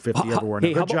 260, 250 everywhere.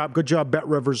 Hey, good job, Bet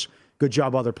Rivers. Good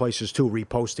job, other places too,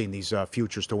 reposting these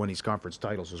futures to win these conference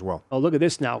titles as well. Oh, look at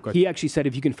this now. Good. He actually said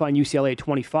if you can find UCLA at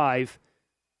 25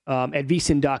 at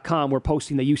vsin.com, we're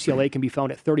posting that UCLA can be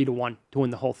found at 30 to 1 to win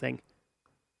the whole thing.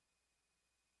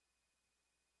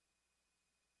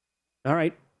 All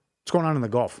right. What's going on in the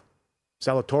Gulf?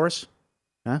 Zalatoris?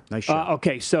 Huh? Nice shot.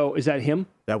 Okay, so is that him?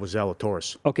 That was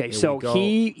Zalatoris. Okay, here so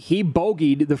he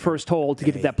bogeyed the first hole to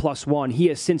get to that plus 1. He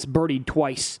has since birdied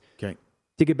twice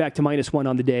to get back to minus 1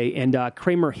 on the day. And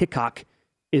Kramer Hickok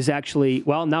is actually,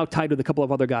 now tied with a couple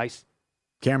of other guys.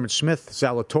 Cameron Smith,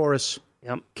 Zalatoris,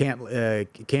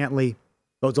 Cantley.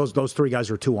 Those 3 guys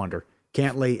are 2 under.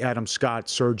 Cantley, Adam Scott,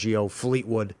 Sergio,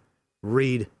 Fleetwood,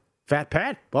 Reed, Fat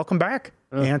Pat. Welcome back.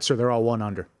 Answer, they're all 1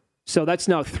 under. So that's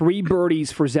now 3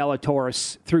 birdies for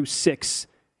Zalatoris through 6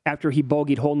 after he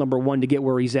bogeyed hole number 1 to get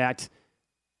where he's at.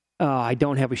 I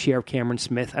don't have a share of Cameron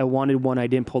Smith. I wanted one. I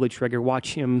didn't pull the trigger.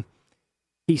 Watch him.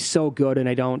 He's so good, and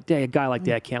a guy like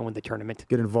that can't win the tournament.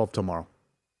 Get involved tomorrow.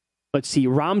 Let's see.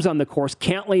 Rahm's on the course.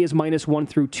 Cantley is minus 1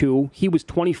 through 2. He was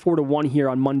 24 to 1 here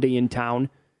on Monday in town.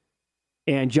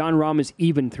 And John Rahm is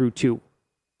even through 2.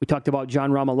 We talked about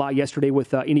John Rahm a lot yesterday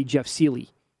with Jeff Seeley,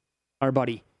 our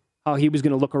buddy. How he was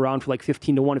going to look around for like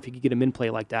 15 to 1 if he could get him in play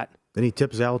like that. Then he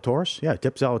tipped Zalatoris? Yeah,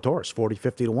 tipped Zalatoris, 40,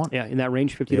 50 to 1. Yeah, in that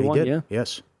range, 50 to 1, yeah.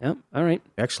 Yes. Yeah, all right.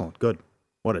 Excellent, good.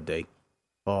 What a day.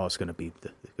 Oh, it's going to be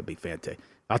fantastic.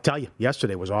 I'll tell you,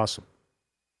 yesterday was awesome.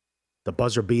 The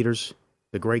buzzer beaters,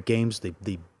 the great games,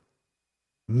 the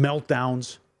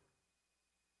meltdowns,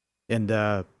 and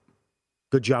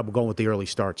good job of going with the early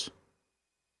starts.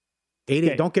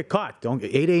 8 Don't get caught.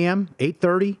 8 a.m.,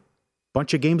 8:30.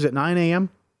 Bunch of games at 9 a.m.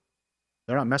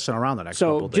 They're not messing around the next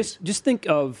couple of days. So just think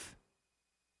of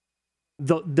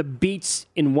the beats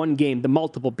in one game, the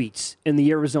multiple beats in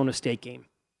the Arizona State game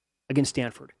against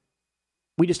Stanford.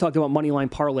 We just talked about moneyline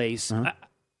parlays. Uh-huh.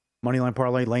 Moneyline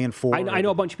parlay, laying 4. I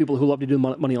know a bunch of people who love to do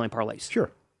moneyline parlays.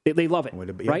 Sure. They love it,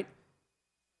 yeah. right?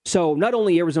 So not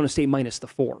only Arizona State minus the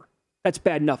 4. That's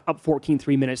bad enough, up 14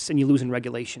 3 minutes, and you lose in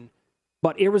regulation.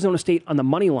 But Arizona State on the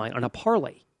money line, on a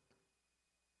parlay.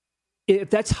 If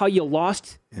that's how you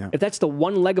lost, if that's the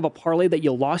one leg of a parlay that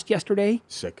you lost yesterday.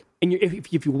 Sick. And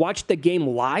if you watched the game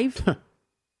live.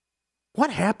 What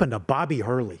happened to Bobby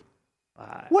Hurley?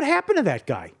 What happened to that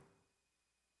guy?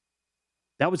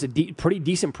 That was a pretty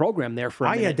decent program there for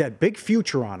a minute. I had that big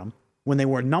future on him when they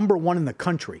were number 1 in the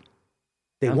country.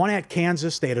 They won at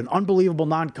Kansas. They had an unbelievable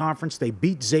non-conference. They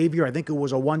beat Xavier. I think it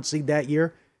was a 1 seed that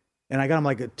year. And I got them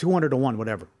like a 200-1,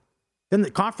 whatever. Then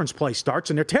the conference play starts,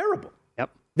 and they're terrible.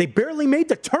 Yep. They barely made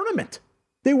the tournament.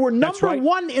 They were number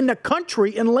 1 in the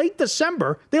country in late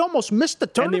December. They almost missed the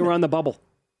tournament. And they were on the bubble.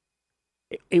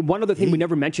 One other thing we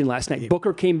never mentioned last night,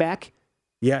 Booker came back.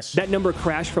 Yes. That number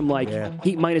crashed from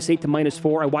Heat -8 to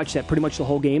 -4. I watched that pretty much the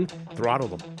whole game.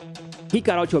 Throttled them. He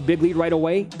got out to a big lead right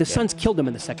away. The Suns killed them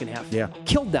in the second half. Yeah.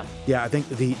 Killed them. Yeah, I think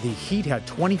the Heat had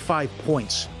 25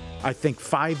 points, I think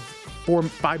 5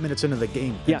 minutes into the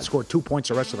game. Yeah. And scored 2 points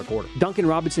the rest of the quarter. Duncan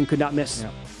Robinson could not miss.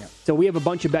 Yeah. So we have a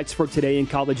bunch of bets for today in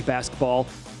college basketball.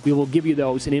 We will give you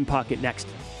those in Pocket next.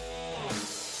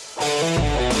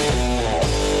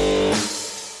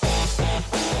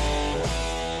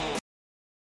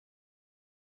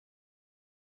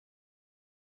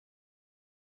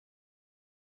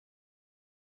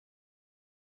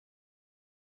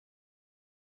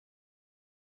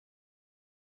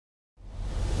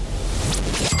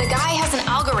 The guy has an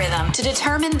algorithm to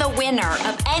determine the winner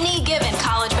of any given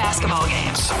college basketball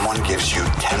game. Someone gives you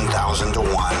 10,000 to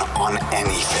 1 on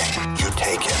anything. You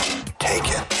take it. Take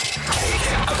it. Take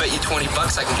it. I bet you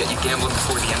 $20 I can get you gambling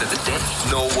before the end of the day.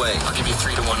 No way. I'll give you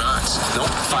 3 to 1 odds. Nope.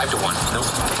 5 to 1. Nope.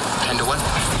 10 to 1.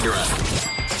 You're out.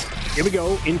 Here we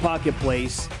go. In Pocket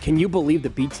plays. Can you believe the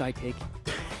beats I take?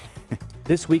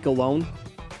 This week alone,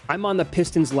 I'm on the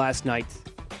Pistons last night.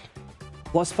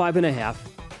 Plus 5.5.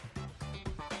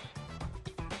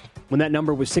 When that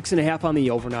number was 6.5 on the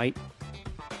overnight.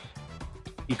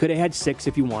 You could have had 6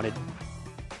 if you wanted.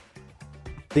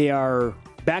 They are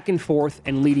back and forth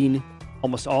and leading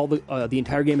almost all the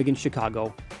entire game against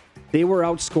Chicago. They were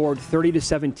outscored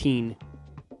 30-17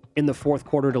 in the fourth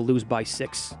quarter to lose by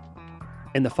 6.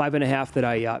 And the 5.5 that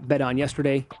I bet on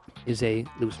yesterday is a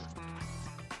loser.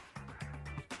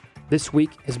 This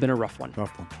week has been a rough one.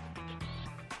 Rough one.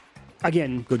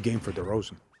 Again, good game for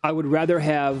DeRozan. I would rather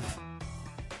have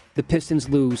the Pistons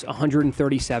lose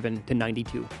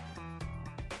 137-92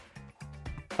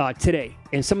 today.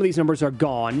 And some of these numbers are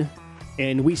gone,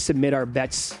 and we submit our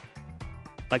bets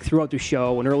like throughout the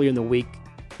show and earlier in the week.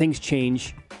 Things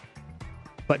change.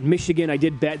 But Michigan, I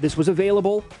did bet. This was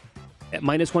available at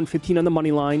 -115 on the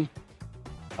money line.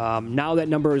 Now that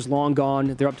number is long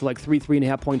gone. They're up to like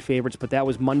 3.5 point favorites, but that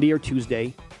was Monday or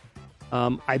Tuesday.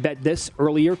 I bet this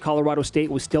earlier. Colorado State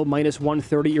was still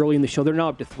 -130 early in the show. They're now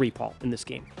up to 3, Paul, in this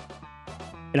game.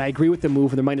 And I agree with the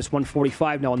move, and they're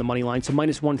 -145 now on the money line. So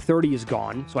 -130 is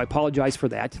gone. So I apologize for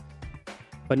that.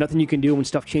 But nothing you can do when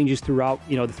stuff changes throughout,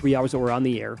 the 3 hours that we're on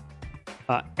the air.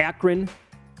 Akron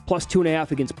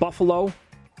 +2.5 against Buffalo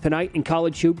tonight in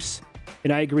college hoops.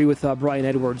 And I agree with Brian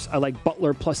Edwards. I like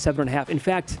Butler +7.5. In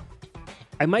fact,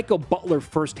 I might go Butler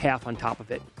first half on top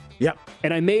of it. Yep.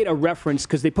 And I made a reference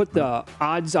because they put the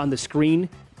odds on the screen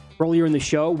earlier in the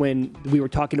show when we were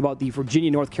talking about the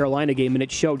Virginia-North Carolina game, and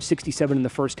it showed 67 in the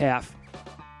first half.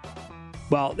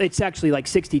 Well, it's actually like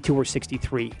 62 or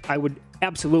 63. I would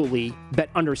absolutely bet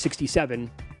under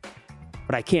 67,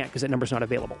 but I can't because that number's not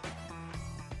available.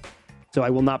 So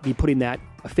I will not be putting a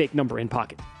fake number in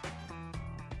Pocket.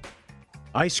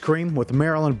 Ice cream with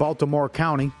Maryland, Baltimore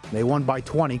County. They won by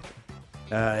 20.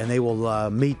 And they will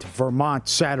meet Vermont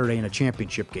Saturday in a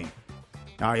championship game.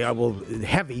 I will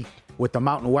heavy with the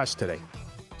Mountain West today.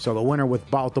 So the winner with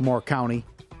Baltimore County.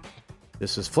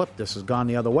 This is flipped. This has gone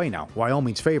the other way now.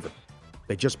 Wyoming's favorite.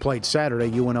 They just played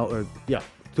Saturday.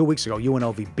 2 weeks ago,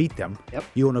 UNLV beat them. Yep.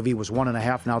 UNLV was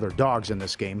 1.5. Now they're dogs in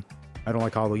this game. I don't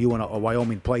like how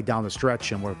Wyoming played down the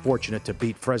stretch, and we're fortunate to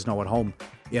beat Fresno at home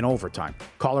in overtime.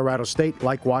 Colorado State,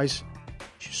 likewise,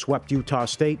 swept Utah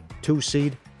State, 2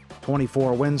 seed.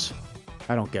 24 wins.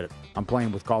 I don't get it. I'm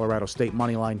playing with Colorado State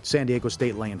money line. San Diego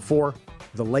State laying 4.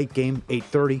 The late game,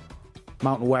 8:30.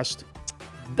 Mountain West.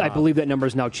 I believe that number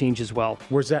has now changed as well.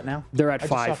 Where's that now? They're at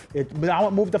 5. Now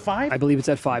it moved to 5? I believe it's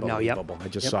at 5 now, yep. I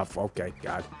just saw, okay,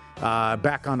 God.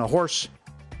 Back on the horse.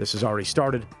 This has already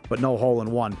started, but no hole in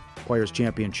one. Players'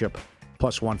 Championship,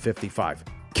 plus 155.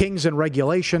 Kings in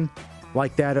regulation,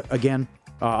 like that again,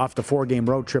 off the 4-game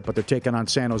road trip, but they're taking on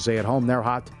San Jose at home. They're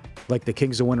hot, like the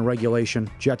Kings to win in regulation.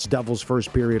 Jets, Devils,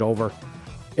 first period over.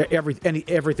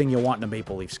 Everything you want in a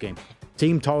Maple Leafs game.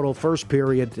 Team total, first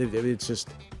period, it's just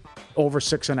over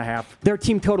 6.5. Their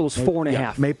team total is 4.5.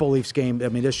 Yeah, Maple Leafs game, I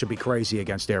mean, this should be crazy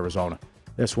against Arizona.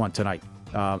 This one tonight.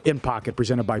 In Pocket,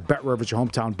 presented by BetRivers, your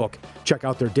hometown book. Check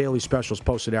out their daily specials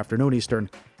posted afternoon Eastern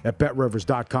at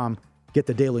BetRivers.com. Get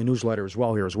the daily newsletter as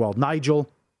well here as well. Nigel,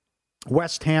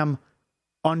 West Ham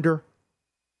under.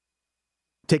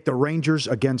 Take the Rangers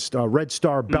against Red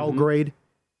Star Belgrade.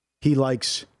 He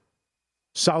likes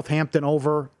Southampton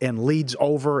over and Leeds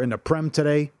over in the Prem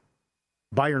today.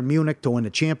 Bayern Munich to win the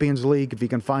Champions League if you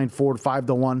can find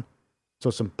 4-5-1. So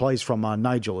some plays from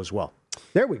Nigel as well.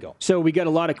 There we go. So we got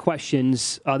a lot of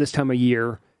questions this time of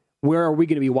year. Where are we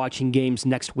going to be watching games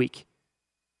next week?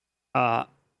 Got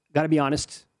to be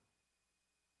honest.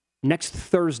 Next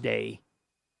Thursday,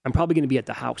 I'm probably going to be at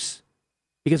the house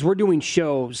because we're doing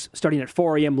shows starting at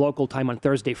 4 a.m. local time on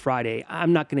Thursday, Friday.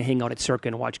 I'm not going to hang out at Circa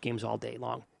and watch games all day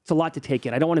long. It's a lot to take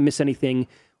in. I don't want to miss anything.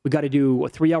 We got to do a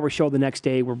 3-hour show the next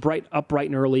day. We're up bright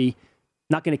and early.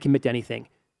 Not going to commit to anything.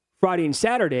 Friday and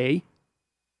Saturday,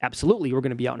 absolutely, we're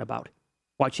going to be out and about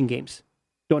watching games.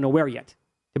 Don't know where yet,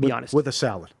 to be honest. With a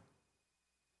salad.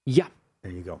 Yeah.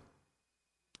 There you go.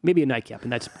 Maybe a nightcap,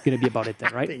 and that's going to be about it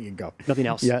then, right? There you go. Nothing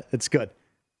else. Yeah, it's good.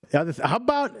 How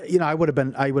about, I would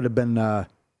have been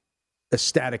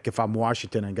ecstatic if I'm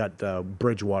Washington and got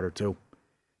Bridgewater too.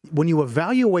 When you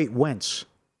evaluate Wentz,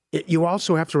 you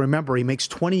also have to remember he makes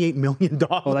 $28 million.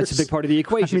 Oh, that's a big part of the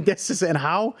equation. I mean, this is and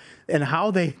how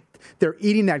they're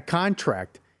eating that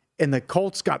contract, and the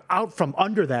Colts got out from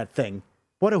under that thing.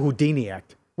 What a Houdini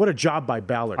act! What a job by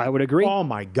Ballard. I would agree. Oh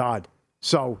my God!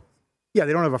 So, yeah,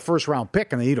 they don't have a first-round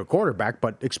pick and they need a quarterback,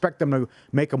 but expect them to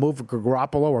make a move for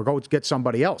Garoppolo or go get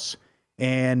somebody else.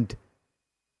 And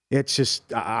it's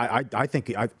just, I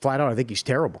think he's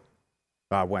terrible,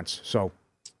 Wentz. So,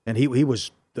 and he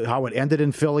was how it ended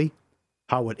in Philly,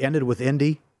 how it ended with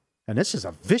Indy, and this is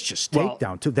a vicious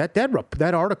takedown too.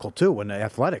 That article too in the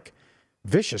Athletic,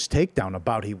 vicious takedown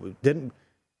about the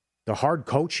hard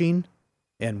coaching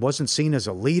and wasn't seen as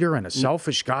a leader and a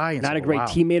selfish guy. And not a great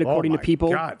teammate according to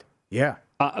people. God. Yeah.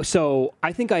 So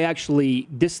I think I actually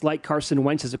dislike Carson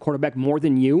Wentz as a quarterback more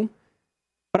than you,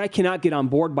 but I cannot get on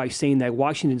board by saying that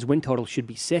Washington's win total should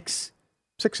be 6.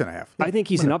 6.5. Yeah. I think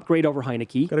he's an upgrade over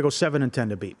Heineke. Got to go 7-10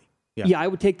 to beat me. Yeah, I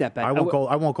would take that bet. I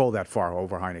won't go that far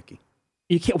over Heineke.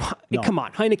 You can't. No. Come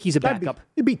on, Heineke's a backup.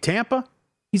 He beat Tampa.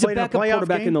 He's a backup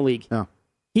quarterback in the league. No.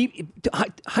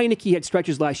 Heineke had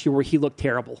stretches last year where he looked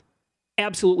terrible,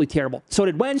 absolutely terrible. So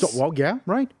did Wentz. Yeah,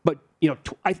 right. But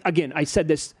I said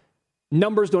this.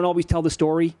 Numbers don't always tell the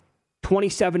story.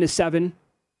 27-7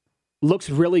 looks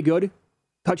really good.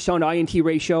 Touchdown to INT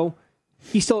ratio.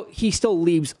 He still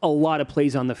leaves a lot of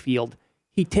plays on the field.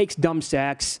 He takes dumb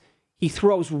sacks. He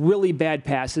throws really bad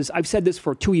passes. I've said this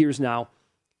for 2 years now.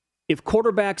 If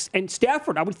quarterbacks and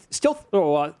Stafford, I would still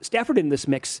throw Stafford in this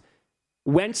mix.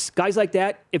 Wentz, guys like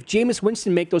that. If Jameis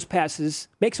Winston makes those passes,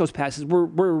 we're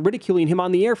ridiculing him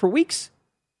on the air for weeks.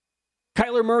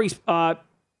 Kyler Murray's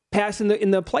pass in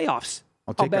the playoffs.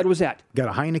 How bad was that? Got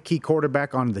a Heineke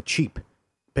quarterback on the cheap,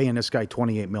 paying this guy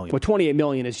 $28 million. Well, $28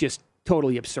 million is just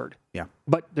totally absurd. Yeah,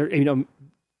 but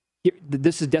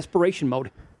this is desperation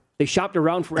mode. They shopped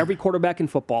around for every quarterback in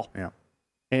football. Yeah,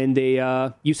 and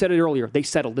you said it earlier. They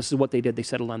settled. This is what they did. They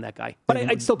settled on that guy. But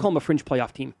I'd still call them a fringe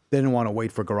playoff team. They didn't want to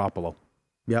wait for Garoppolo.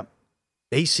 Yep.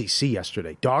 ACC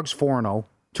yesterday. Dogs 4-0.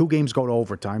 2 games go to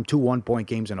overtime. 2 one-point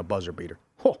games and a buzzer beater.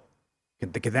 Oh.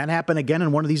 Can that happen again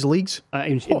in one of these leagues?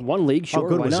 In one league, sure. How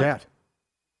good was that?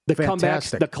 The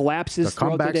Fantastic. Comebacks, the collapses. The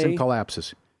comebacks and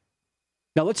collapses.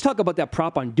 Now let's talk about that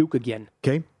prop on Duke again.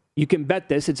 Okay. You can bet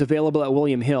this. It's available at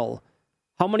William Hill.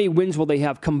 How many wins will they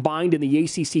have combined in the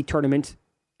ACC tournament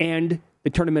and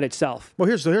the tournament itself? Well,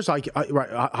 here's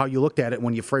how you looked at it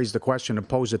when you phrased the question and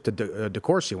posed it to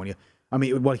DeCourcy.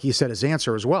 What he said his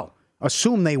answer as well.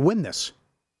 Assume they win this.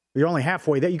 You're only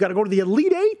halfway there. You got to go to the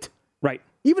Elite 8. Right.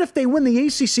 Even if they win the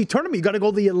ACC tournament, you got to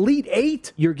go to the Elite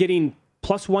 8. You're getting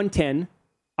plus 110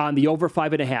 on the over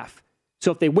 5.5.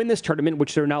 So if they win this tournament,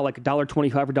 which they're now like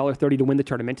 $1.25 or $1.30 to win the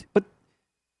tournament, but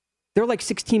they're like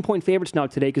 16-point favorites now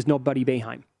today because no Buddy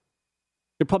Boeheim.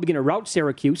 They're probably going to rout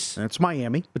Syracuse. That's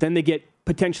Miami. But then they get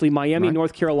potentially Miami, right.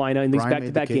 North Carolina in these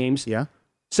back-to-back games. Yeah.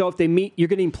 So if they meet, you're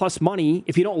getting plus money.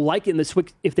 If you don't like it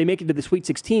if they make it to the Sweet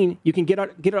 16, you can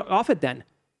get off it then.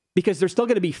 Because they're still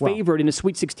going to be favored in a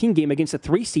Sweet 16 game against a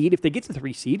 3 seed if they get to the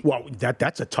 3 seed. Well,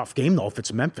 that's a tough game, though, if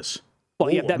it's Memphis. Well,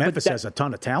 Memphis has a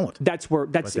ton of talent. That's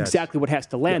exactly what has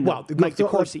to land. Yeah, well, Mike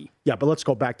DeCourcy. Yeah, but let's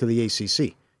go back to the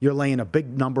ACC. You're laying a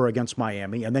big number against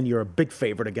Miami, and then you're a big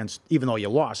favorite against, even though you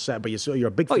lost, but you're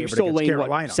a big favorite you're still against laying,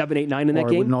 Carolina. What, 7, 8, 9 in that or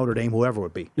game? Notre Dame, whoever it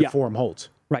would be. If form holds.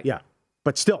 Right. Yeah.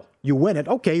 But still, you win it.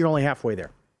 Okay, you're only halfway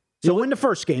there. So win the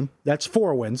first game. That's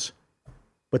 4 wins.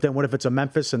 But then what if it's a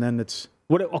Memphis and then it's...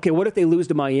 What if they lose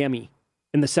to Miami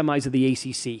in the semis of the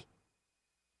ACC?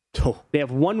 Oh. They have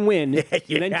 1 win, and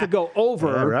then to go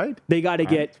over, they got to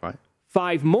get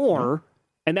 5 more,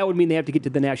 and that would mean they have to get to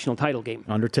the national title game.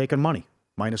 Undertaking money.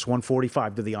 Minus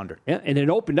 145 to the under. Yeah, and it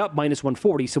opened up minus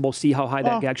 140, so we'll see how high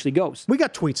that actually goes. We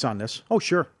got tweets on this. Oh,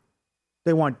 sure.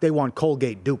 They want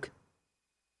Colgate Duke.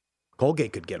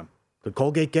 Colgate could get him. Could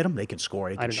Colgate get him? They can score.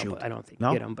 They can shoot. I don't think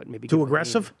no? get him, but maybe too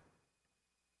aggressive.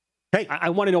 Hey, I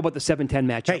want to know about the 7-10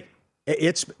 matchup. Hey,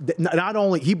 it's not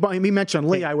only he mentioned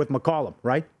Lehigh with McCollum,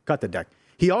 right? Cut the deck.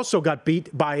 He also got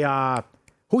beat by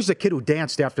who's the kid who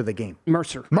danced after the game?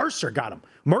 Mercer. Mercer got him.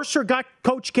 Mercer got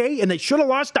Coach K, and they should have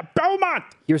lost to Belmont.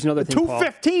 Here's another thing,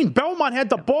 2:15. Belmont had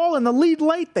the ball in the lead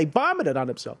late. They vomited on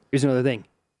themselves. Here's another thing.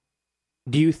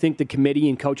 Do you think the committee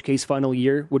in Coach K's final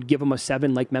year would give him a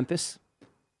 7 like Memphis?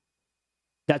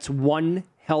 That's one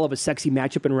hell of a sexy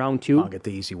matchup in round 2. I'll get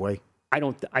the easy way. I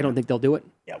don't think they'll do it.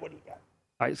 Yeah, what do you got? All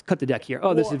right, let's cut the deck here.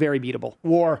 Oh, this is very beatable.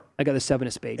 War. I got a 7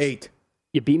 of spades. 8.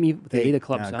 You beat me with the 8 of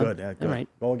clubs, yeah, huh? Good, good. All right.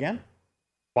 Go again?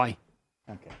 Why?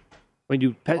 Okay. Want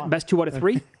to do best 2 out of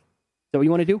 3? Is that what you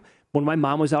want to do? When my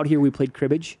mom was out here, we played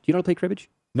cribbage. Do you know how to play cribbage?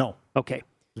 No. Okay. It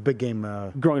was a big game.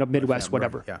 Growing up Midwest,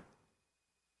 whatever. Yeah.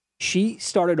 She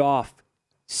started off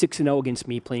 6-0 against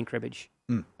me playing cribbage.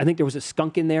 I think there was a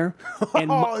skunk in there,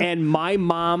 and my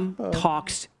mom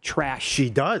talks trash. She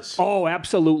does? Oh,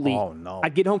 absolutely. Oh, no.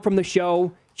 I'd get home from the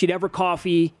show. She'd have her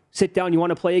coffee, sit down. You want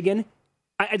to play again?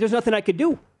 There's nothing I could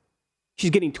do. She's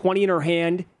getting 20 in her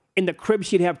hand. In the crib,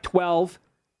 she'd have 12,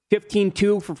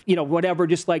 15-2 for, whatever,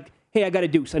 just like, hey, I got a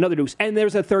deuce, another deuce. And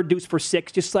there's a third deuce for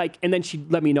 6, just like, and then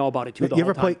she'd let me know about it, too,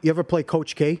 You ever play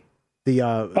Coach K?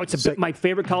 It's my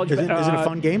favorite college. Isn't it a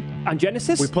fun game? On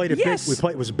Genesis? We played it yes.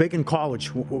 big. It was big in college.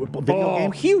 Video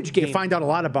game. Huge game. You find out a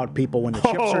lot about people when the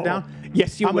chips are down.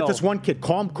 Yes, you will. I'm with this one kid,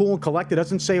 calm, cool, and collected,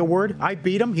 doesn't say a word. I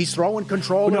beat him. He's throwing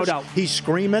controllers. No doubt. He's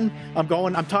screaming.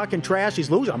 I'm talking trash.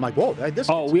 He's losing. I'm like, whoa, this.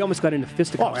 We almost got into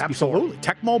fisticuffs. Oh, absolutely.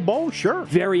 Tecmo Bowl, sure.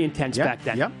 Very intense back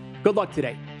then. Yep. Good luck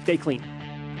today. Stay clean.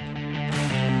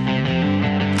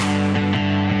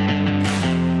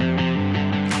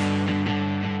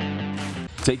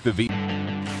 Take the V.